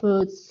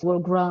outputs will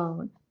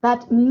grow.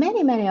 But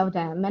many of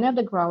them, many of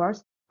the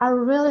growers are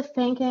really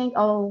thinking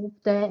of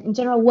the in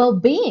general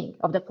well-being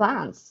of the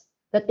plants,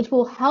 that it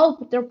will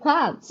help their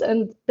plants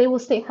and they will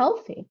stay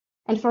healthy.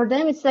 And for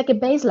them, it's like a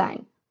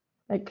baseline,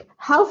 like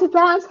healthy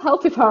plants,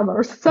 healthy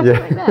farmers, something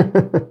like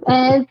that.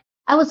 And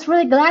I was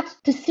really glad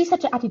to see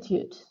such an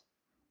attitude,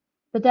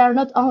 that they are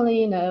not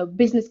only,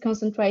 business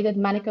concentrated,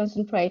 money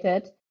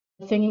concentrated,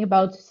 thinking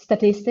about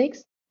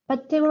statistics,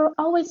 but they were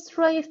always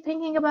really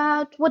thinking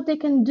about what they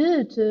can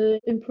do to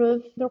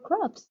improve their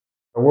crops.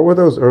 What were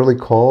those early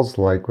calls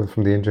like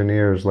from the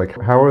engineers? Like,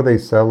 how are they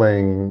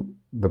selling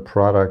the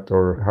product,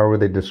 or how are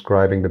they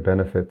describing the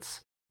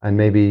benefits? And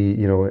maybe,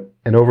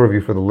 an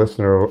overview for the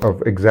listener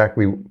of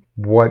exactly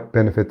what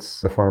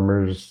benefits the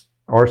farmers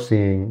are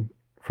seeing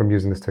from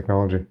using this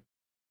technology.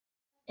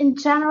 In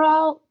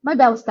general,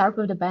 maybe I'll start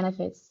with the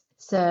benefits.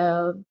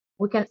 So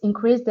we can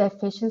increase the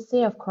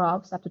efficiency of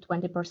crops up to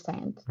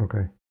 20%.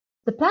 Okay.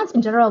 The plants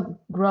in general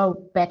grow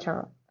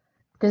better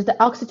because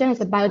the oxygen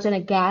is a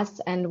biogenic gas,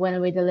 and when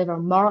we deliver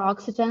more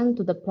oxygen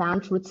to the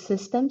plant root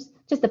systems,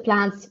 just the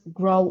plants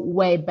grow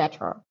way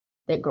better.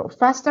 They grow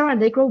faster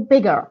and they grow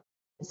bigger.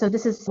 So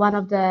this is one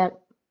of the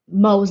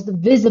most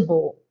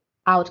visible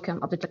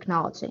outcome of the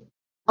technology.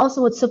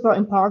 Also, what's super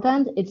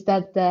important is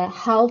that the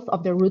health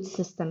of the root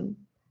system,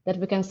 that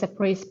we can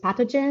suppress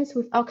pathogens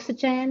with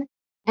oxygen,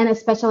 and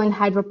especially in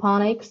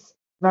hydroponics,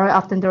 Very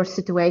often there's a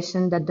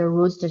situation that the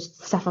roots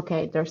just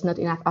suffocate. There's not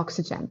enough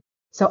oxygen.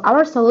 So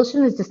our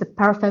solution is just a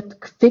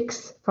perfect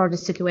fix for the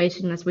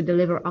situation as we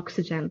deliver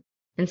oxygen.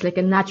 And it's like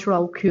a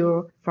natural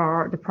cure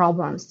for the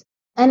problems.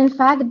 And in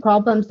fact, the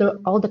problems, there are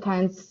all the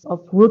kinds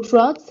of root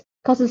rots,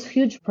 causes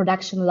huge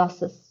production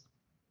losses.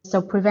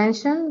 So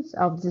prevention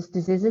of these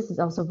diseases is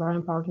also very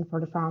important for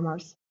the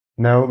farmers.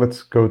 Now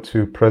let's go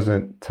to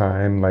present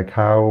time. Like,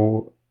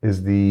 how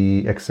is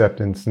the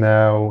acceptance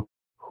now?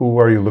 Who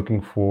are you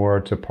looking for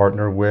to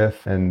partner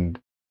with? And,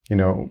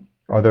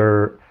 are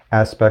there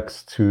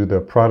aspects to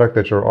the product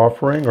that you're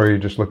offering, or are you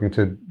just looking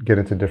to get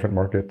into different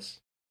markets?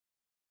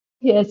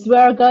 Yes, we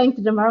are going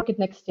to the market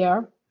next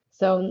year.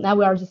 So now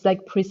we are just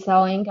like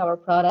pre-selling our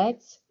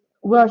products.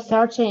 We are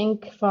searching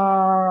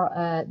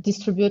for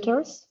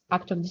distributors,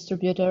 active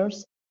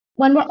distributors.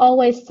 When we're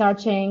always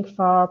searching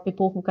for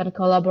people who can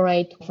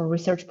collaborate for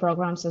research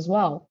programs as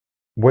well.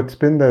 What's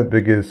been the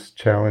biggest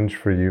challenge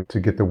for you to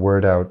get the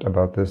word out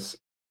about this?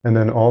 And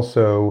then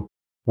also,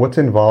 what's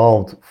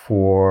involved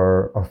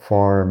for a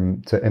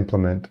farm to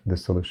implement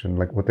this solution?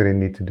 Like, what do they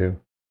need to do?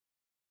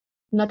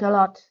 Not a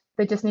lot.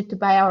 They just need to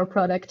buy our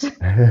product.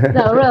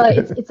 No, really,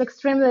 it's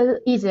extremely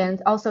easy.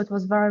 And also, it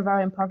was very,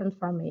 very important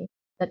for me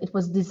that it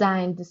was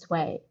designed this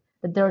way,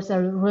 that there's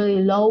a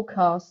really low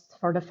cost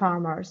for the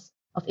farmers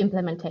of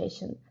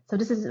implementation. So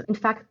this is, in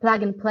fact,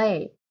 plug and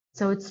play.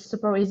 So it's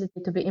super easy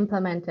to be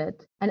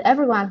implemented. And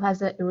everyone who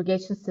has an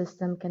irrigation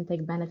system can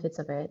take benefits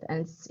of it. And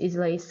it's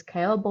easily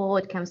scalable.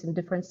 It comes in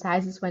different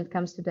sizes when it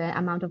comes to the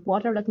amount of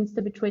water that needs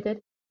to be treated.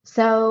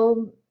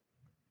 So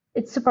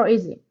it's super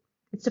easy.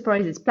 It's super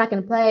easy. It's plug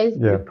and play.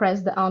 Yeah. You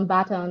press the on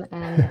button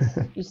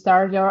and you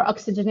start your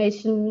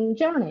oxygenation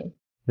journey.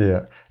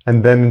 Yeah.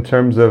 And then in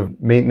terms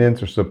of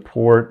maintenance or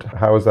support,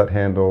 how is that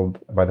handled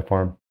by the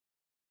farm?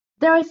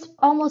 There is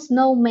almost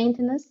no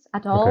maintenance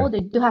at all. Okay.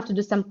 They do have to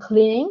do some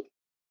cleaning.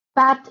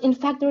 But in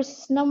fact,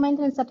 there's no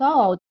maintenance at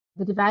all.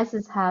 The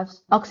devices have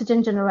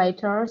oxygen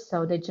generators,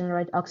 so they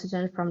generate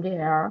oxygen from the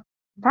air.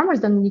 Farmers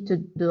don't need to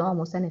do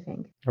almost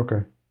anything.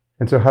 Okay.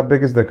 And so how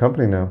big is the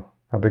company now?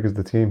 How big is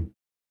the team?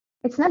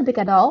 It's not big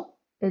at all.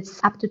 It's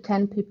up to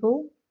 10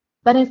 people.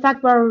 But in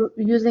fact, we're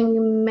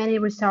using many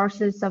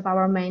resources of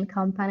our main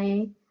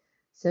company.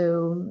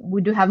 So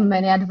we do have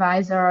many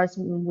advisors.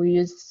 We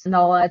use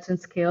knowledge and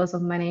skills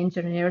of many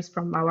engineers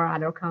from our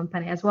other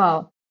company as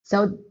well.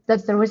 So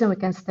that's the reason we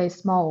can stay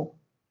small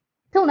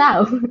till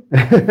now.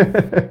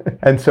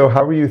 And so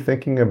how were you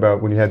thinking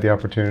about when you had the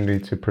opportunity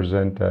to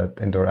present at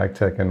Indoor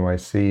AgTech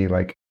NYC?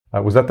 Like,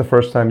 was that the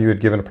first time you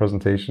had given a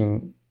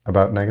presentation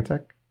about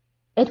Nagatech?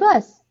 It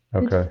was.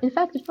 Okay. In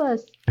fact, it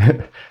was.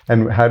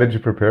 And how did you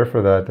prepare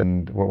for that?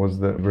 And what was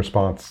the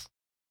response?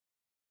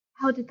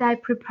 How did I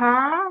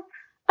prepare?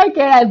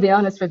 Okay, I'll be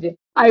honest with you.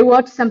 I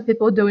watched some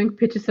people doing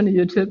pitches on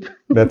YouTube.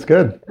 That's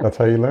good. That's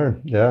how you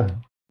learn. Yeah.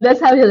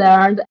 That's how you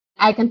learned.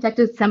 I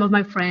contacted some of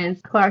my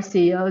friends who are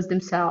CEOs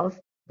themselves.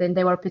 Then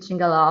they were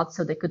pitching a lot,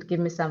 so they could give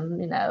me some,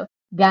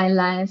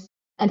 guidelines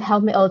and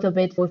help me a little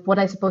bit with what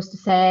I'm supposed to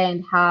say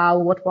and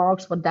what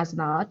works, what does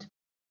not.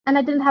 And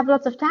I didn't have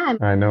lots of time.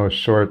 I know, it's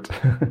short.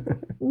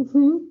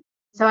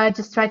 So I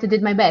just tried to do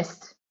my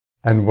best.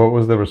 And what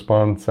was the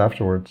response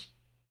afterwards?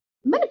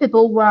 Many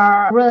people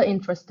were really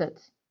interested,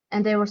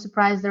 and they were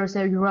surprised there was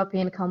a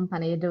European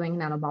company doing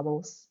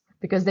nanobubbles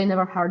because they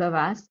never heard of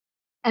us.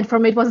 And for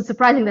me, it wasn't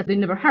surprising that they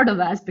never heard of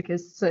us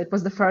because it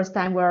was the first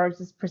time we were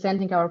just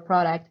presenting our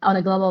product on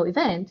a global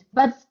event.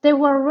 But they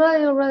were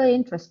really, really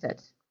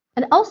interested.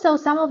 And also,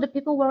 some of the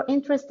people were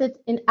interested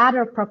in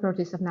other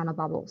properties of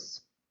nanobubbles,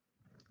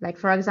 like,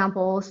 for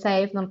example,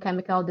 safe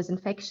non-chemical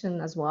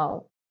disinfection as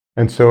well.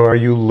 And so are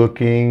you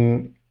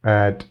looking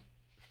at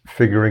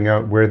figuring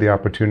out where the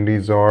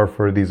opportunities are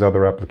for these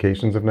other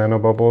applications of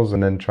nanobubbles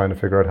and then trying to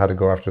figure out how to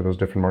go after those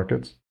different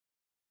markets?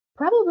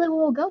 Probably we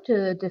will go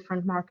to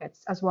different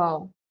markets as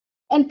well.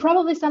 And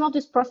probably some of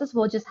this process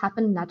will just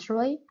happen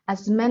naturally,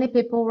 as many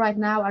people right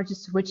now are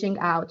just reaching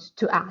out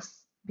to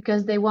us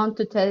because they want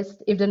to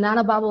test if the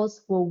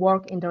nanobubbles will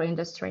work in their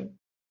industry.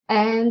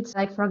 And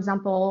like, for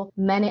example,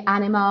 many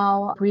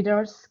animal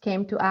breeders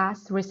came to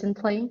us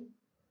recently.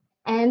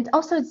 And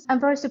also, I'm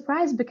very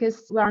surprised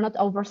because we are not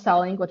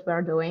overselling what we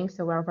are doing.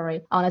 So we're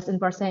very honest and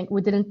we're saying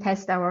we didn't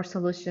test our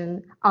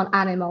solution on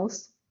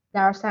animals.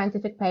 There are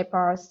scientific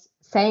papers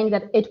saying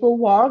that it will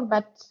work,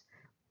 but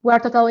we're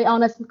totally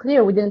honest and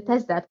clear. We didn't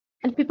test that.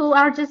 And people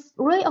are just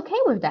really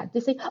okay with that. They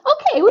say,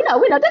 okay, we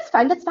know, that's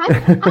fine.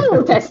 I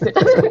will test it.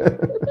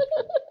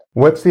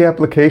 What's the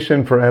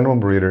application for animal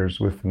breeders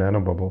with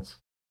nanobubbles?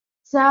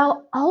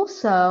 So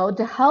also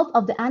the health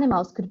of the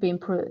animals could be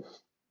improved.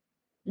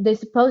 They're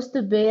supposed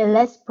to be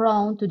less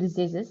prone to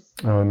diseases.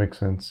 Oh, that makes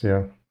sense.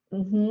 Yeah.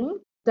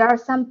 There are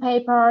some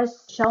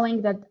papers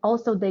showing that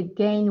also they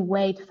gain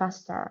weight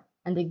faster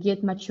and they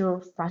get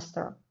mature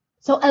faster.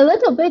 So a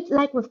little bit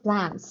like with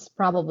plants,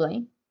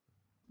 probably.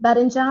 But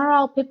in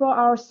general, people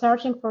are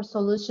searching for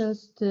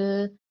solutions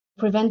to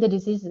prevent the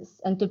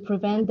diseases and to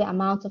prevent the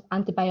amount of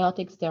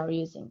antibiotics they are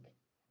using.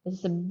 This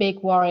is a big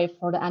worry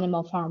for the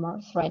animal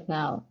farmers right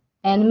now.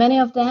 And many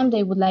of them,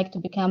 they would like to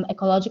become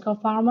ecological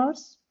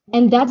farmers.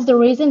 And that's the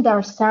reason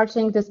they're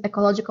searching this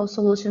ecological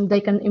solution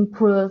they can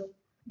improve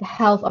the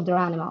health of their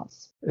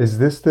animals. Is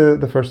this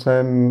the first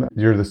time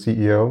you're the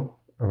CEO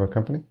of a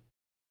company?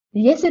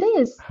 Yes, it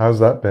is. How's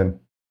that been?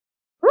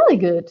 Really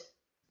good.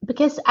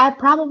 Because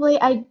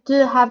I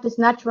do have this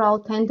natural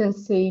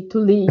tendency to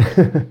lead.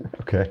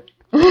 Okay,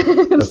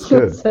 that's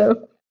good.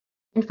 So,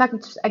 in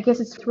fact, I guess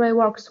it really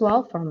works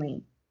well for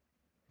me.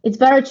 It's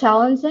very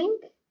challenging.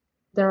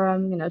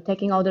 They're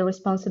taking all the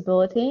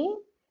responsibility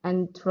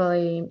and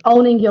really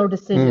owning your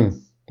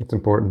decisions. It's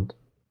important.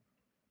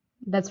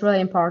 That's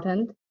really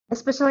important,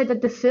 especially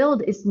that the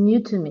field is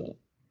new to me.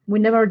 We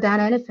never done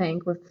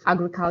anything with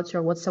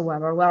agriculture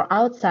whatsoever. We're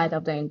outside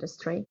of the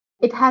industry.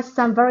 It has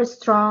some very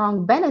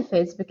strong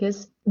benefits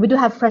because we do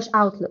have fresh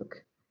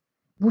outlook.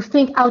 We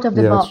think out of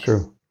the box. That's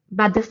true.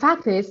 But the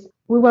fact is,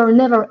 we were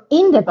never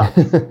in the box.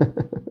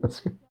 That's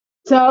good.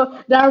 So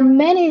there are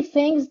many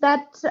things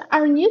that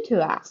are new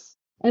to us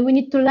and we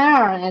need to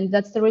learn. And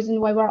that's the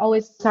reason why we're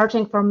always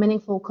searching for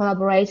meaningful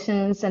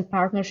collaborations and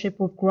partnership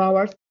with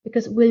growers,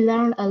 because we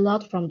learn a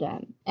lot from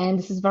them. And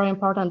this is very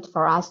important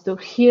for us to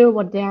hear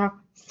what they're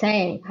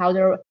saying, how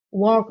their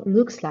work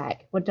looks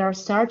like, what they're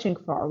searching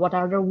for, what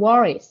are their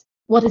worries,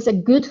 what is a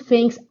good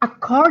thing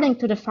according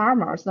to the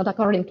farmers, not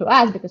according to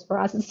us, because for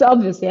us it's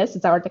obvious, yes,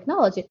 it's our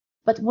technology,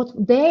 but what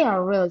they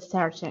are really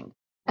searching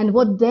and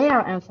what they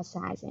are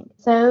emphasizing.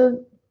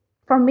 So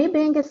for me,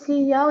 being a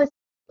CEO,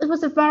 it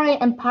was a very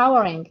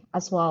empowering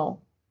as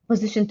well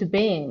position to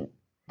be in.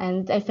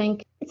 And I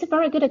think it's a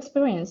very good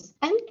experience.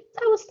 And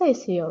I will stay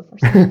CEO for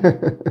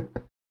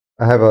some.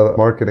 I have a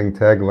marketing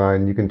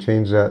tagline. You can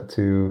change that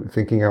to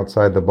thinking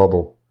outside the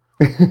bubble.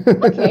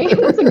 Okay,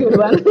 that's a good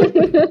one.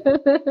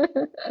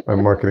 My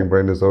marketing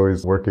brain is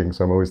always working,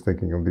 so I'm always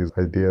thinking of these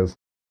ideas.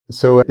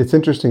 So it's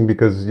interesting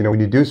because, when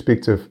you do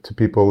speak to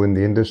people in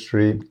the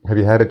industry, have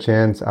you had a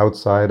chance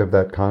outside of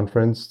that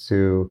conference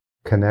to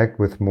connect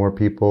with more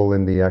people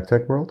in the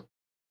agtech world?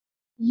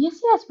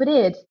 Yes, we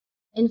did.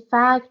 In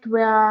fact,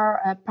 we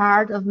are a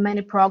part of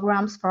many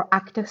programs for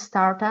agtech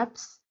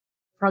startups.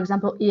 For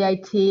example,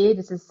 EIT,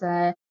 this is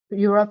a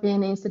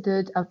European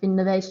Institute of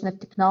Innovation and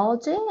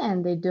Technology,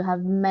 and they do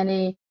have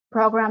many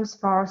programs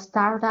for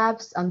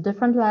startups on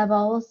different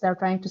levels. They're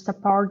trying to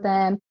support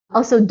them.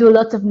 Also do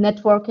lots of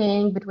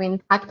networking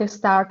between agtech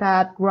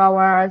startup,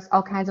 growers,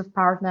 all kinds of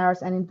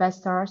partners and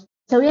investors.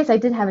 So yes, I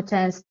did have a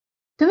chance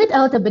to meet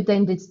a little bit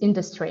in this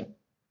industry.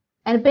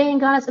 And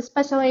being honest,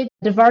 especially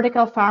the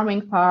vertical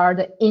farming part,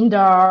 the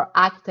indoor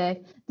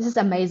agtech, this is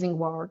amazing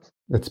world.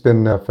 It's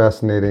been a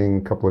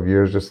fascinating couple of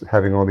years just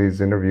having all these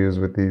interviews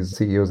with these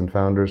CEOs and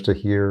founders to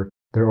hear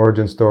their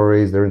origin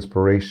stories, their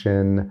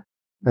inspiration,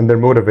 and their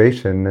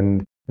motivation.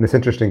 And it's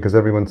interesting because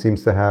everyone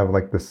seems to have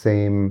like the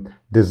same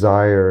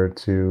desire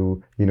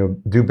to,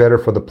 do better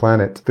for the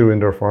planet through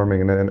indoor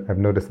farming. And I've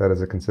noticed that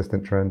as a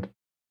consistent trend.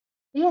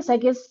 Yes, I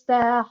guess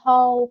the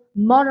whole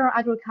modern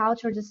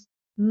agriculture just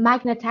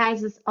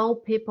magnetizes all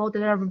people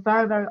that are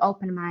very, very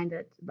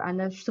open-minded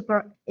and are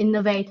super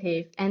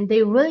innovative, and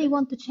they really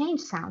want to change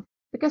something.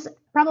 Because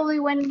probably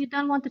when you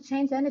don't want to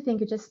change anything,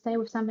 you just stay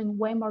with something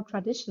way more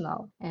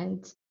traditional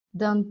and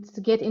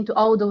don't get into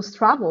all those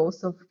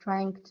troubles of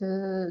trying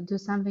to do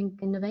something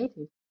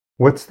innovative.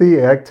 What's the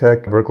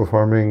agtech vertical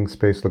farming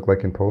space look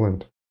like in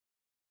Poland?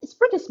 It's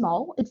pretty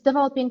small. It's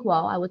developing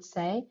well, I would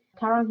say.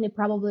 Currently,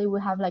 probably we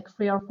have like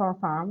 3 or 4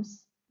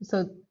 farms.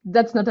 So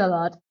that's not a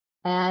lot.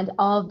 And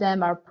all of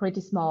them are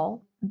pretty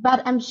small.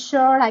 But I'm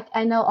sure,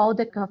 I know all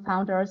the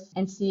co-founders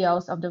and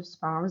CEOs of those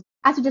farms.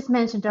 As you just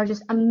mentioned, they're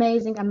just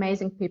amazing,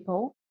 amazing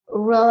people,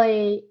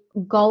 really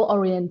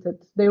goal-oriented.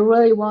 They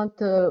really want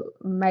to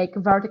make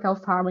vertical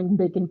farming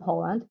big in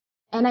Poland.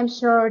 And I'm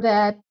sure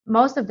that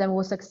most of them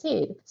will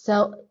succeed.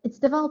 So it's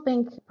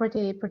developing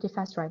pretty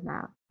fast right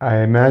now. I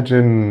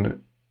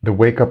imagine the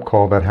wake-up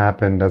call that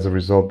happened as a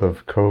result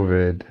of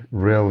COVID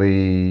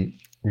really,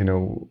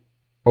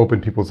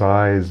 opened people's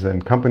eyes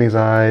and companies'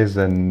 eyes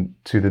and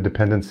to the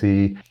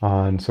dependency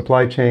on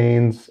supply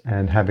chains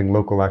and having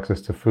local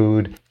access to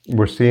food.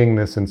 We're seeing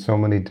this in so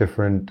many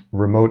different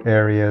remote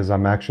areas.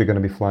 I'm actually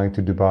going to be flying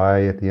to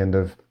Dubai at the end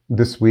of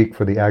this week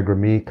for the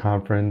AgriMe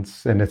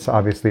conference. And it's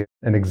obviously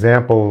an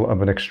example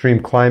of an extreme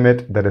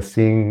climate that is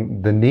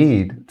seeing the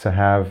need to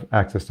have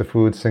access to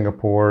food.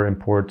 Singapore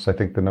imports, I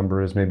think the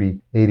number is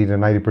maybe 80 to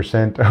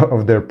 90%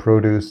 of their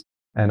produce.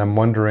 And I'm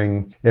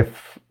wondering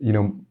if,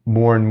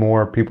 more and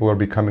more people are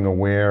becoming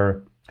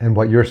aware and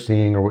what you're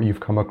seeing or what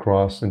you've come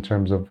across in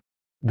terms of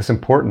this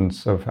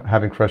importance of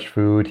having fresh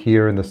food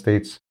here in the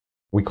States.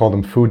 We call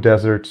them food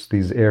deserts,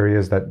 these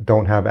areas that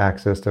don't have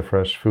access to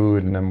fresh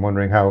food. And I'm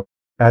wondering how,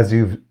 as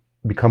you've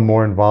become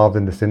more involved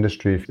in this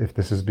industry, if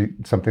this is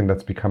something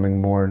that's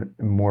becoming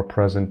more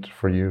present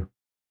for you.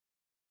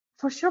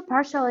 For sure,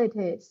 partially it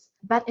is.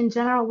 But in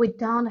general, we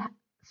don't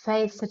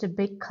face such a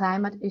big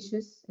climate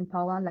issues in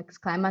Poland. Like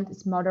climate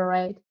is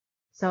moderate,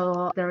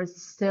 so there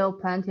is still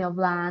plenty of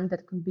land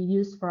that can be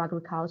used for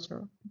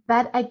agriculture.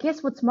 But I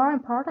guess what's more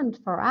important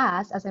for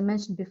us, as I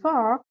mentioned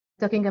before,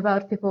 talking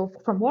about people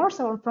from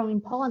Warsaw or from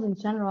in Poland in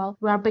general,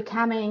 we are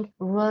becoming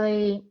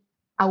really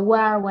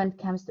aware when it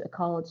comes to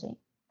ecology.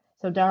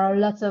 So there are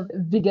lots of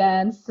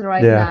vegans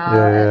right Yeah, now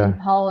yeah, in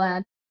yeah.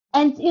 Poland.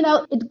 And,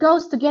 it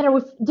goes together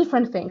with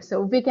different things.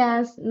 So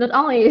vegans not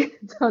only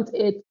don't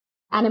eat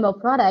animal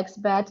products,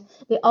 but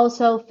they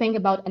also think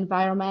about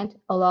environment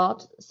a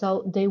lot. So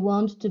they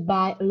want to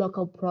buy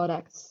local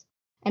products.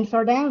 And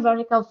for them,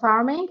 vertical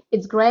farming,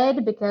 it's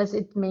great because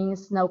it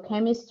means no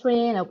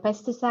chemistry, no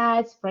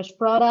pesticides, fresh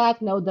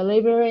product, no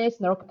deliveries,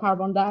 no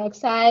carbon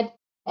dioxide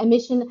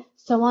emission,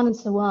 so on and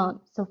so on.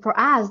 So for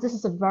us, this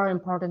is a very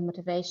important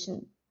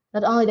motivation.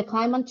 Not only the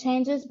climate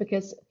changes,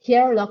 because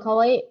here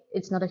locally,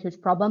 it's not a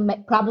huge problem.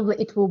 Probably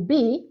it will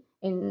be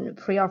in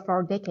 3 or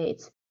 4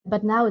 decades.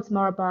 But now it's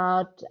more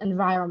about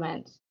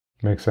environment.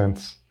 Makes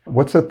sense.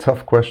 What's a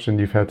tough question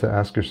you've had to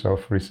ask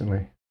yourself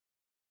recently?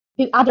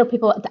 Other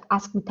people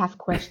ask me tough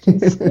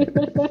questions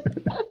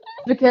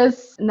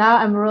because now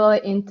I'm really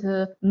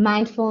into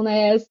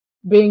mindfulness,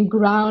 being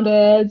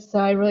grounded. So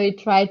I really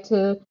try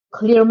to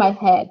clear my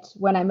head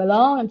when I'm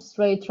alone. I'm just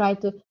really try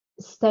to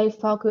stay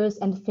focused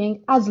and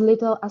think as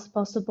little as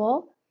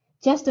possible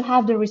just to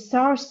have the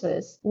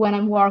resources when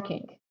I'm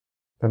working.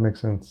 That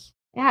makes sense.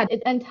 Yeah,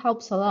 it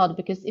helps a lot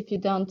because if you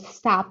don't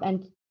stop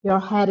and your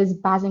head is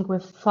buzzing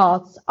with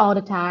thoughts all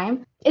the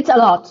time, it's a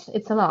lot.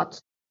 It's a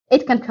lot.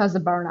 It can cause a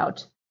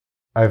burnout.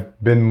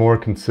 I've been more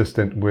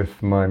consistent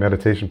with my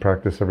meditation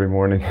practice every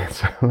morning.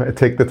 So I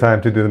take the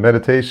time to do the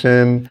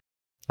meditation.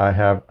 I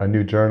have a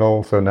new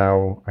journal. So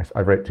now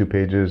I write 2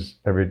 pages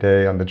every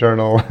day on the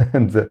journal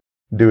and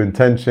do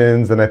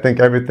intentions. And I think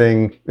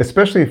everything,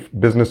 especially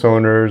business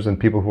owners and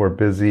people who are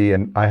busy,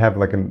 and I have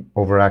like an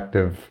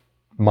overactive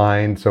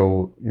mind.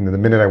 So, the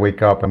minute I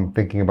wake up, I'm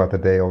thinking about the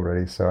day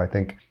already. So I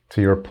think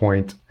to your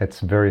point,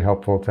 it's very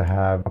helpful to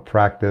have a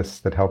practice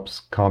that helps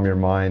calm your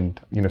mind,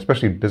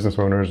 especially business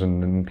owners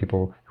and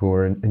people who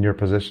are in your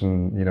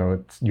position.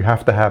 You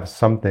have to have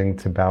something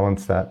to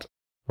balance that,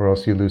 or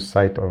else you lose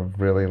sight of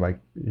really like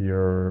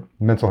your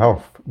mental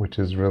health, which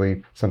is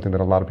really something that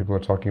a lot of people are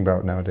talking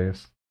about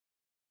nowadays.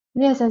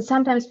 Yes, and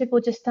sometimes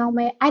people just tell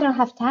me, I don't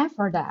have time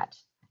for that.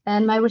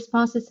 And my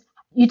response is,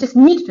 you just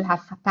need to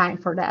have time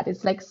for that.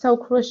 It's like so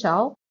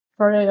crucial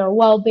for your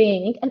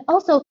well-being and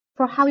also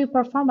for how you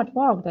perform at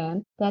work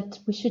then, that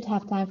we should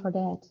have time for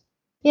that.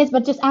 Yes,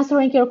 but just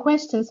answering your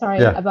question, sorry,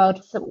 Yeah. about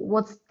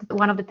what's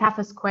one of the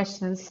toughest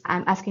questions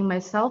I'm asking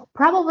myself.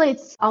 Probably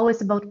it's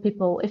always about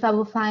people, if I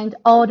will find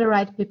all the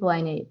right people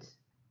I need.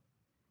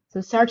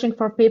 So searching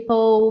for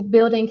people,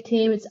 building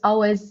team, it's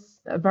always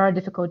a very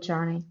difficult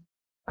journey.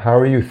 How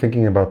are you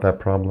thinking about that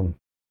problem?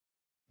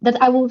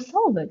 That I will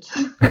solve it.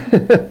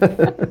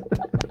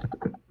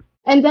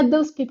 And that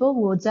those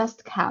people will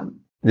just come.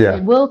 Yeah.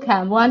 They will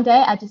come. One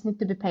day I just need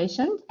to be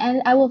patient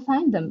and I will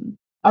find them.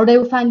 Or they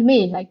will find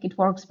me. Like it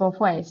works both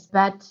ways.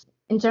 But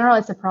in general,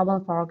 it's a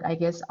problem for, I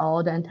guess,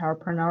 all the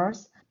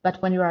entrepreneurs.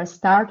 But when you are a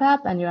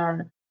startup and you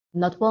are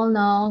not well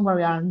known, where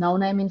you are no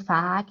name in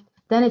fact,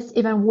 then it's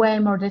even way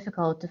more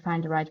difficult to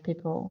find the right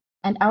people.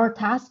 And our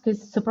task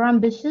is super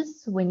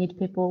ambitious. We need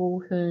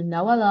people who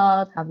know a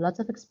lot, have lots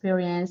of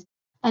experience,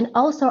 and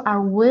also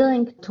are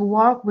willing to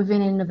work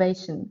within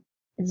innovation.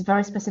 It's a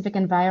very specific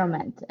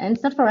environment and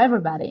it's not for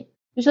everybody.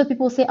 Usually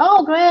people say,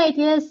 oh, great,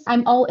 yes,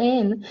 I'm all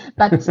in.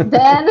 But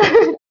then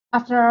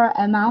after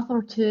a month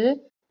or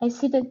two, I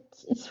see that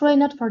it's really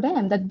not for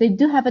them, that they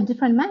do have a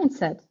different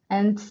mindset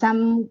and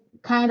some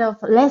kind of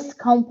less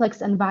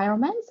complex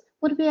environments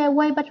would be a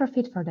way better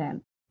fit for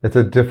them. It's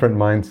a different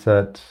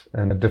mindset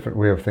and a different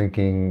way of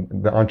thinking,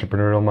 the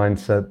entrepreneurial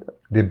mindset,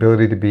 the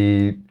ability to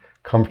be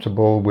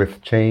comfortable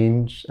with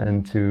change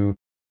and to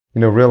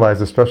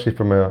realize, especially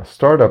from a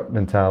startup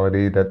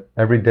mentality, that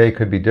every day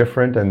could be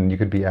different and you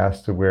could be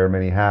asked to wear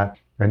many hats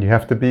and you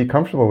have to be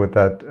comfortable with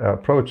that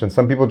approach. And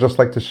some people just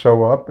like to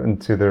show up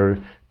into their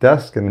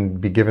desk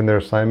and be given their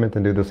assignment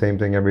and do the same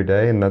thing every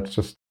day. And that's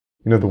just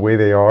the way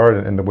they are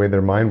and the way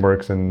their mind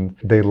works, and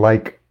they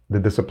like the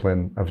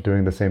discipline of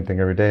doing the same thing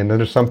every day. And then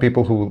there's some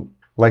people who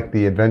like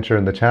the adventure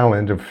and the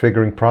challenge of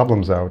figuring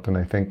problems out. And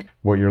I think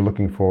what you're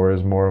looking for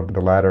is more of the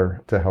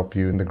latter to help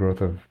you in the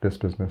growth of this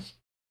business.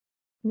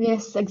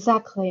 Yes,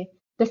 exactly.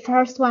 The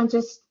first one,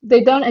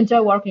 they don't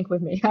enjoy working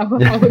with me. I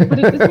would put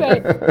it this way,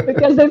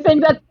 because they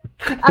think that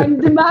I'm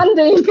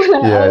demanding and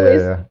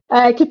I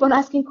always keep on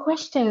asking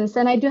questions,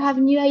 and I do have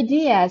new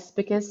ideas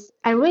because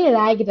I really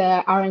like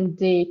the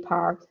R&D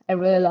part. I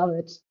really love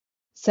it.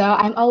 So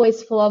I'm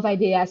always full of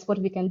ideas, what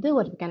we can do,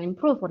 what we can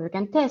improve, what we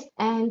can test.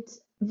 And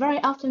very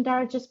often there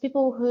are just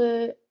people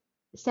who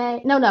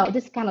say, no,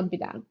 this cannot be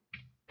done.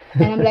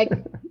 And I'm like,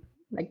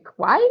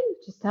 why?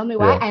 Just tell me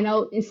why. I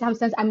know in some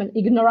sense I'm an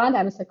ignorant,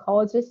 I'm a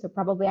psychologist, so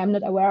probably I'm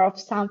not aware of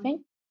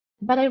something.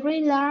 But I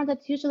really learned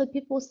that usually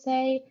people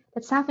say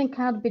that something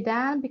cannot be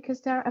done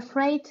because they're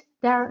afraid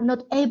they're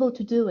not able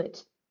to do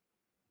it.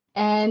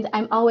 And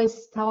I'm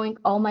always telling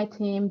all my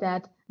team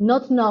that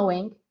not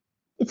knowing,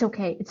 it's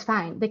okay, it's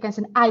fine. They can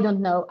say, I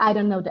don't know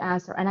the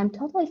answer. And I'm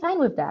totally fine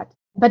with that.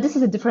 But this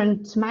is a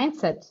different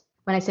mindset.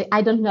 When I say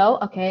I don't know,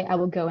 okay, I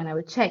will go and I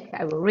will check,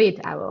 I will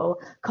read, I will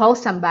call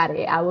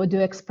somebody, I will do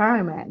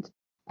experiment.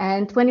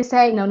 And when you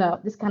say no,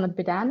 this cannot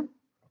be done,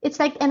 it's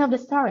like end of the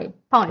story.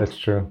 Point. That's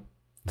true.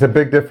 It's a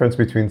big difference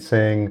between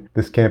saying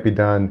this can't be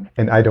done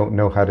and I don't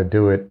know how to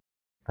do it.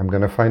 I'm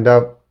going to find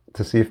out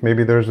to see if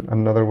maybe there's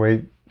another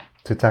way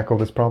to tackle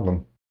this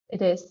problem.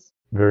 It is.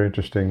 Very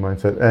interesting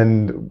mindset.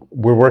 And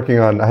we're working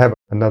on, I have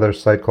another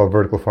site called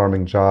Vertical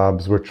Farming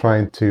Jobs. We're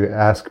trying to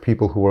ask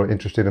people who are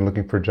interested in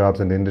looking for jobs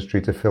in the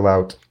industry to fill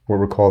out what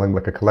we're calling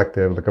like a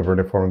collective, like a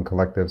vertical farming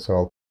collective.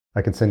 So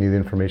I can send you the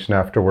information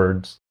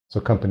afterwards. So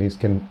companies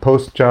can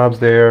post jobs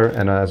there,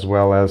 and as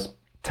well as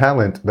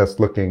talent that's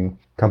looking,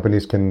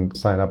 companies can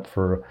sign up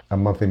for a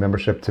monthly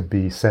membership to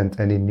be sent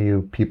any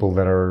new people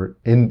that are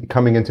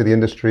coming into the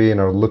industry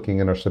and are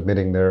looking and are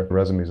submitting their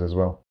resumes as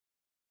well.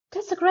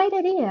 That's a great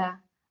idea,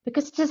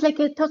 because it's just like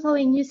a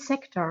totally new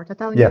sector,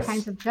 totally new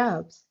kinds of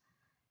jobs.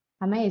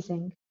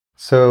 Amazing.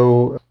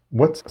 So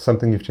what's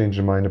something you've changed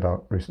your mind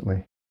about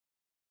recently?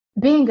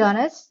 Being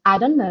honest, I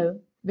don't know,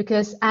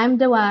 because I'm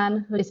the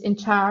one who is in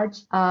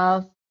charge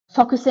of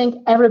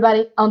focusing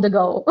everybody on the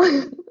goal.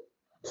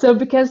 So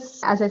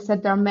because, as I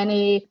said, there are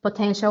many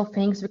potential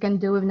things we can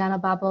do with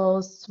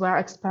nanobubbles. We're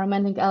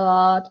experimenting a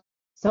lot.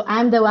 So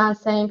I'm the one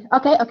saying,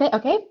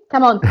 okay,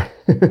 come on.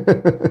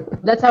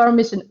 That's our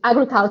mission,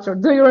 agriculture.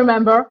 Do you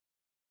remember?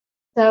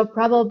 So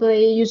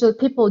probably usually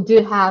people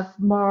do have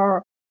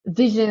more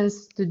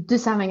visions to do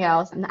something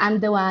else. And I'm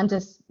the one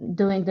just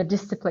doing the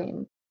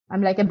discipline.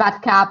 I'm like a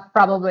bad cop,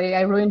 probably.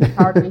 I ruin the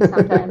party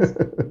sometimes.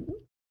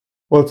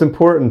 Well, it's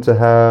important to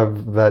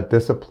have that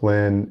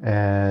discipline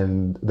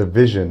and the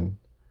vision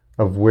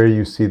of where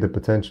you see the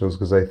potentials,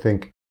 because I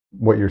think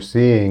what you're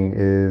seeing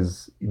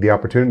is the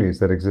opportunities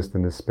that exist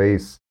in this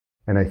space.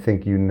 And I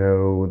think you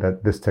know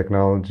that this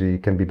technology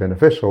can be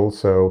beneficial.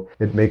 So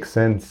it makes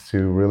sense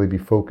to really be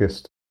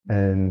focused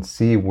and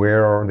see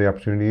where are the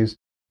opportunities,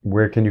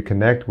 where can you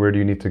connect, where do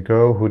you need to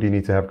go, who do you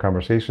need to have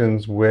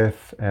conversations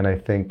with. And I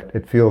think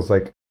it feels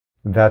like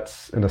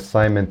that's an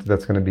assignment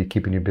that's going to be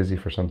keeping you busy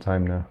for some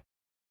time now.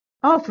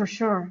 Oh, for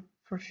sure.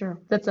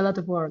 That's a lot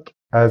of work.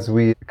 As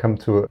we come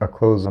to a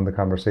close on the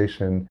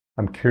conversation,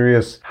 I'm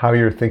curious how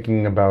you're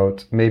thinking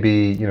about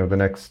maybe, the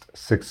next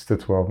 6 to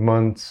 12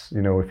 months,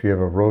 if you have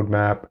a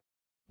roadmap,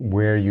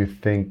 where you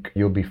think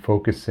you'll be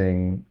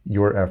focusing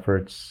your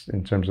efforts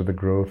in terms of the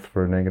growth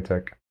for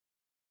Nangatech.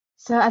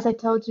 So as I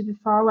told you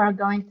before, we're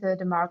going to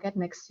the market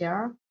next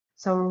year.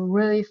 So we're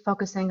really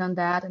focusing on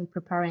that and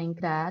preparing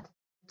that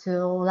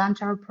to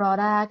launch our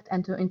product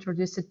and to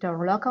introduce it to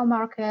our local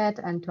market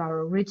and to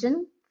our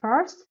region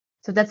first.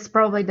 So that's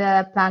probably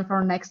the plan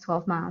for the next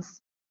 12 months.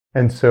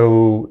 And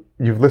so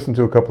you've listened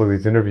to a couple of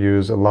these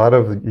interviews. A lot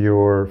of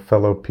your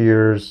fellow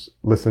peers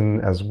listen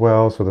as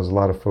well. So there's a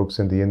lot of folks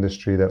in the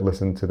industry that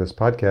listen to this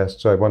podcast.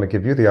 So I want to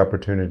give you the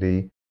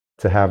opportunity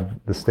to have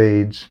the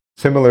stage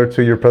similar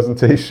to your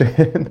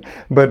presentation,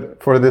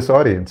 but for this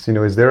audience.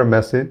 Is there a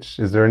message?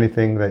 Is there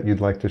anything that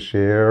you'd like to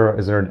share?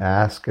 Is there an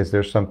ask? Is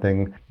there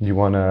something you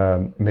want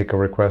to make a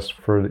request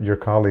for your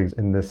colleagues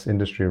in this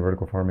industry of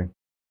vertical farming?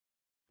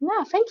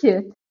 No, thank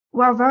you.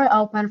 We're very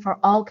open for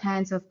all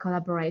kinds of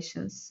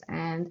collaborations.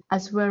 And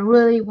as we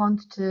really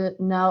want to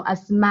know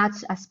as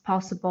much as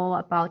possible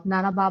about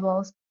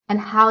nanobubbles and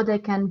how they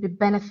can be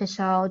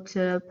beneficial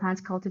to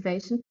plant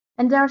cultivation.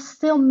 And there are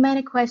still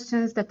many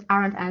questions that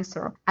aren't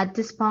answered. At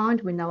this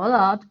point, we know a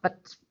lot,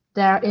 but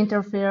they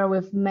interfere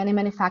with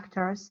many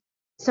factors.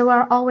 So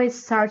we're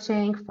always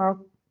searching for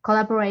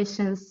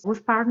collaborations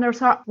with partners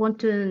who want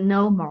to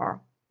know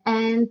more.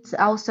 And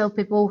also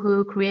people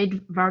who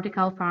create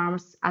vertical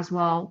farms as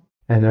well.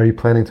 And are you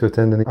planning to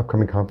attend any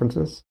upcoming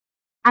conferences?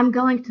 I'm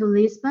going to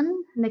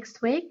Lisbon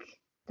next week.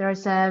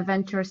 There's a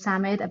venture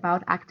summit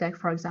about AgTech,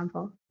 for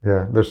example.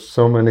 Yeah, there's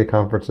so many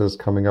conferences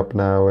coming up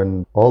now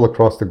and all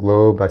across the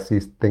globe. I see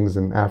things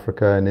in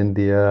Africa and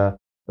India.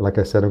 Like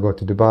I said, I'm going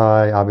to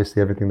Dubai,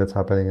 obviously everything that's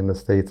happening in the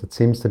States. It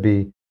seems to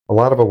be a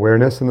lot of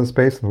awareness in the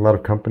space and a lot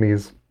of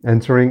companies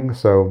entering.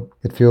 So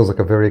it feels like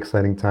a very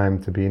exciting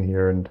time to be in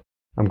here. And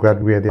I'm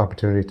glad we had the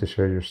opportunity to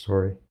share your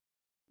story.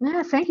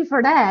 Yeah, thank you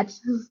for that.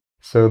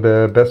 So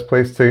the best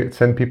place to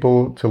send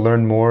people to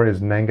learn more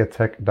is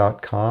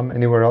nangatech.com.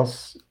 Anywhere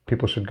else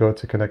people should go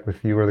to connect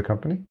with you or the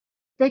company?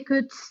 They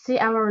could see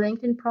our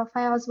LinkedIn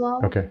profile as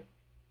well. Okay.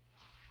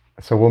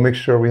 So we'll make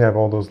sure we have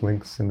all those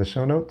links in the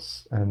show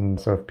notes. And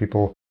so if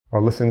people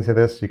are listening to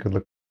this, you could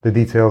look at the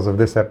details of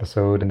this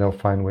episode and they'll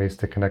find ways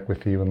to connect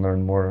with you and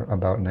learn more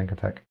about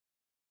Nangatech.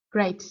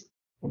 Great.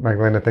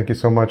 Magdalena, thank you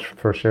so much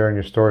for sharing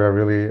your story. I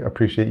really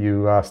appreciate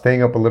you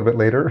staying up a little bit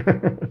later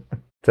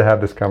to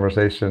have this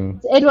conversation.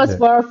 It was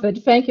worth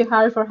it. Thank you,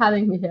 Harry, for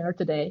having me here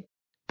today.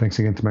 Thanks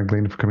again to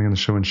Magdalena for coming on the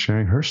show and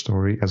sharing her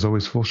story. As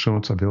always, full show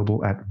notes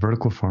available at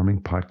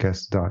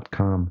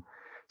verticalfarmingpodcast.com.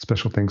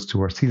 Special thanks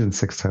to our Season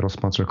 6 title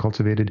sponsor,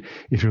 Cultivated.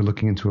 If you're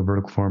looking into a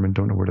vertical farm and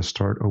don't know where to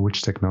start or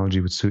which technology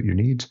would suit your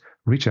needs,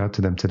 reach out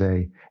to them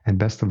today. And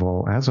best of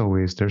all, as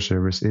always, their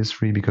service is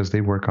free because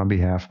they work on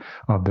behalf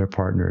of their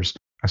partners.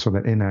 I saw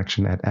that in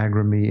action at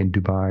Agrami in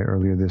Dubai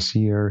earlier this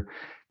year.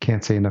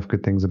 Can't say enough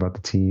good things about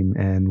the team,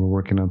 and we're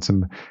working on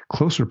some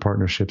closer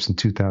partnerships in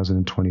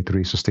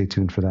 2023, so stay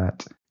tuned for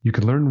that. You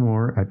can learn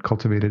more at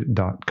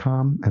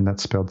cultivated.com, and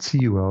that's spelled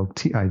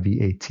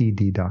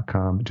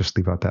cultivated.com. Just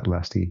leave out that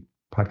last E.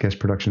 Podcast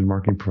production and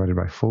marketing provided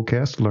by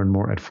Fullcast. Learn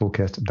more at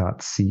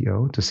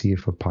fullcast.co to see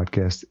if a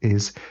podcast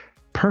is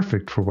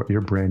perfect for what your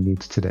brand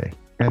needs today.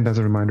 And as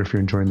a reminder, if you're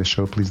enjoying the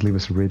show, please leave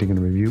us a rating and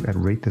a review at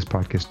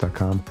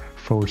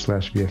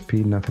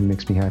ratethispodcast.com/VFP. Nothing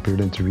makes me happier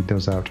than to read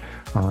those out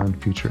on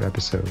future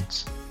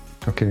episodes.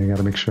 Okay, I got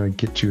to make sure I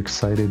get you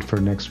excited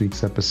for next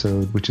week's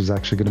episode, which is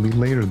actually going to be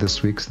later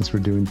this week since we're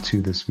doing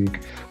 2 this week.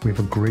 We have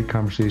a great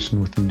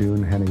conversation with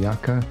Ndun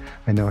Hanayaka.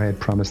 I know I had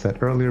promised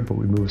that earlier, but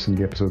we moved some of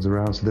the episodes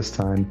around. So this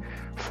time,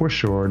 for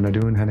sure,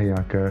 Ndun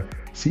Hanayaka,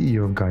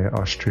 CEO of Gaia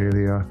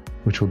Australia,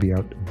 which will be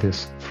out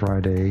this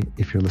Friday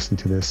if you're listening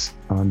to this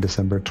on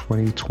December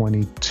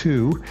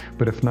 2022.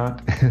 But if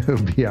not,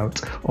 it'll be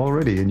out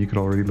already and you can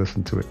already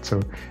listen to it.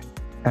 So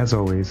as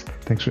always,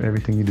 thanks for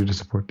everything you do to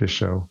support this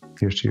show.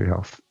 Here's to your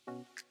health.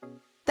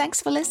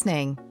 Thanks for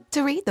listening.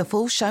 To read the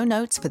full show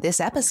notes for this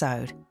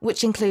episode,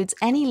 which includes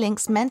any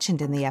links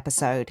mentioned in the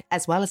episode,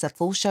 as well as a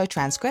full show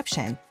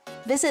transcription,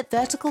 visit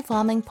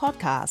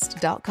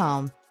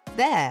verticalfarmingpodcast.com.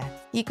 There,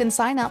 you can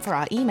sign up for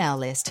our email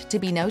list to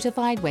be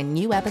notified when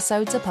new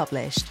episodes are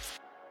published.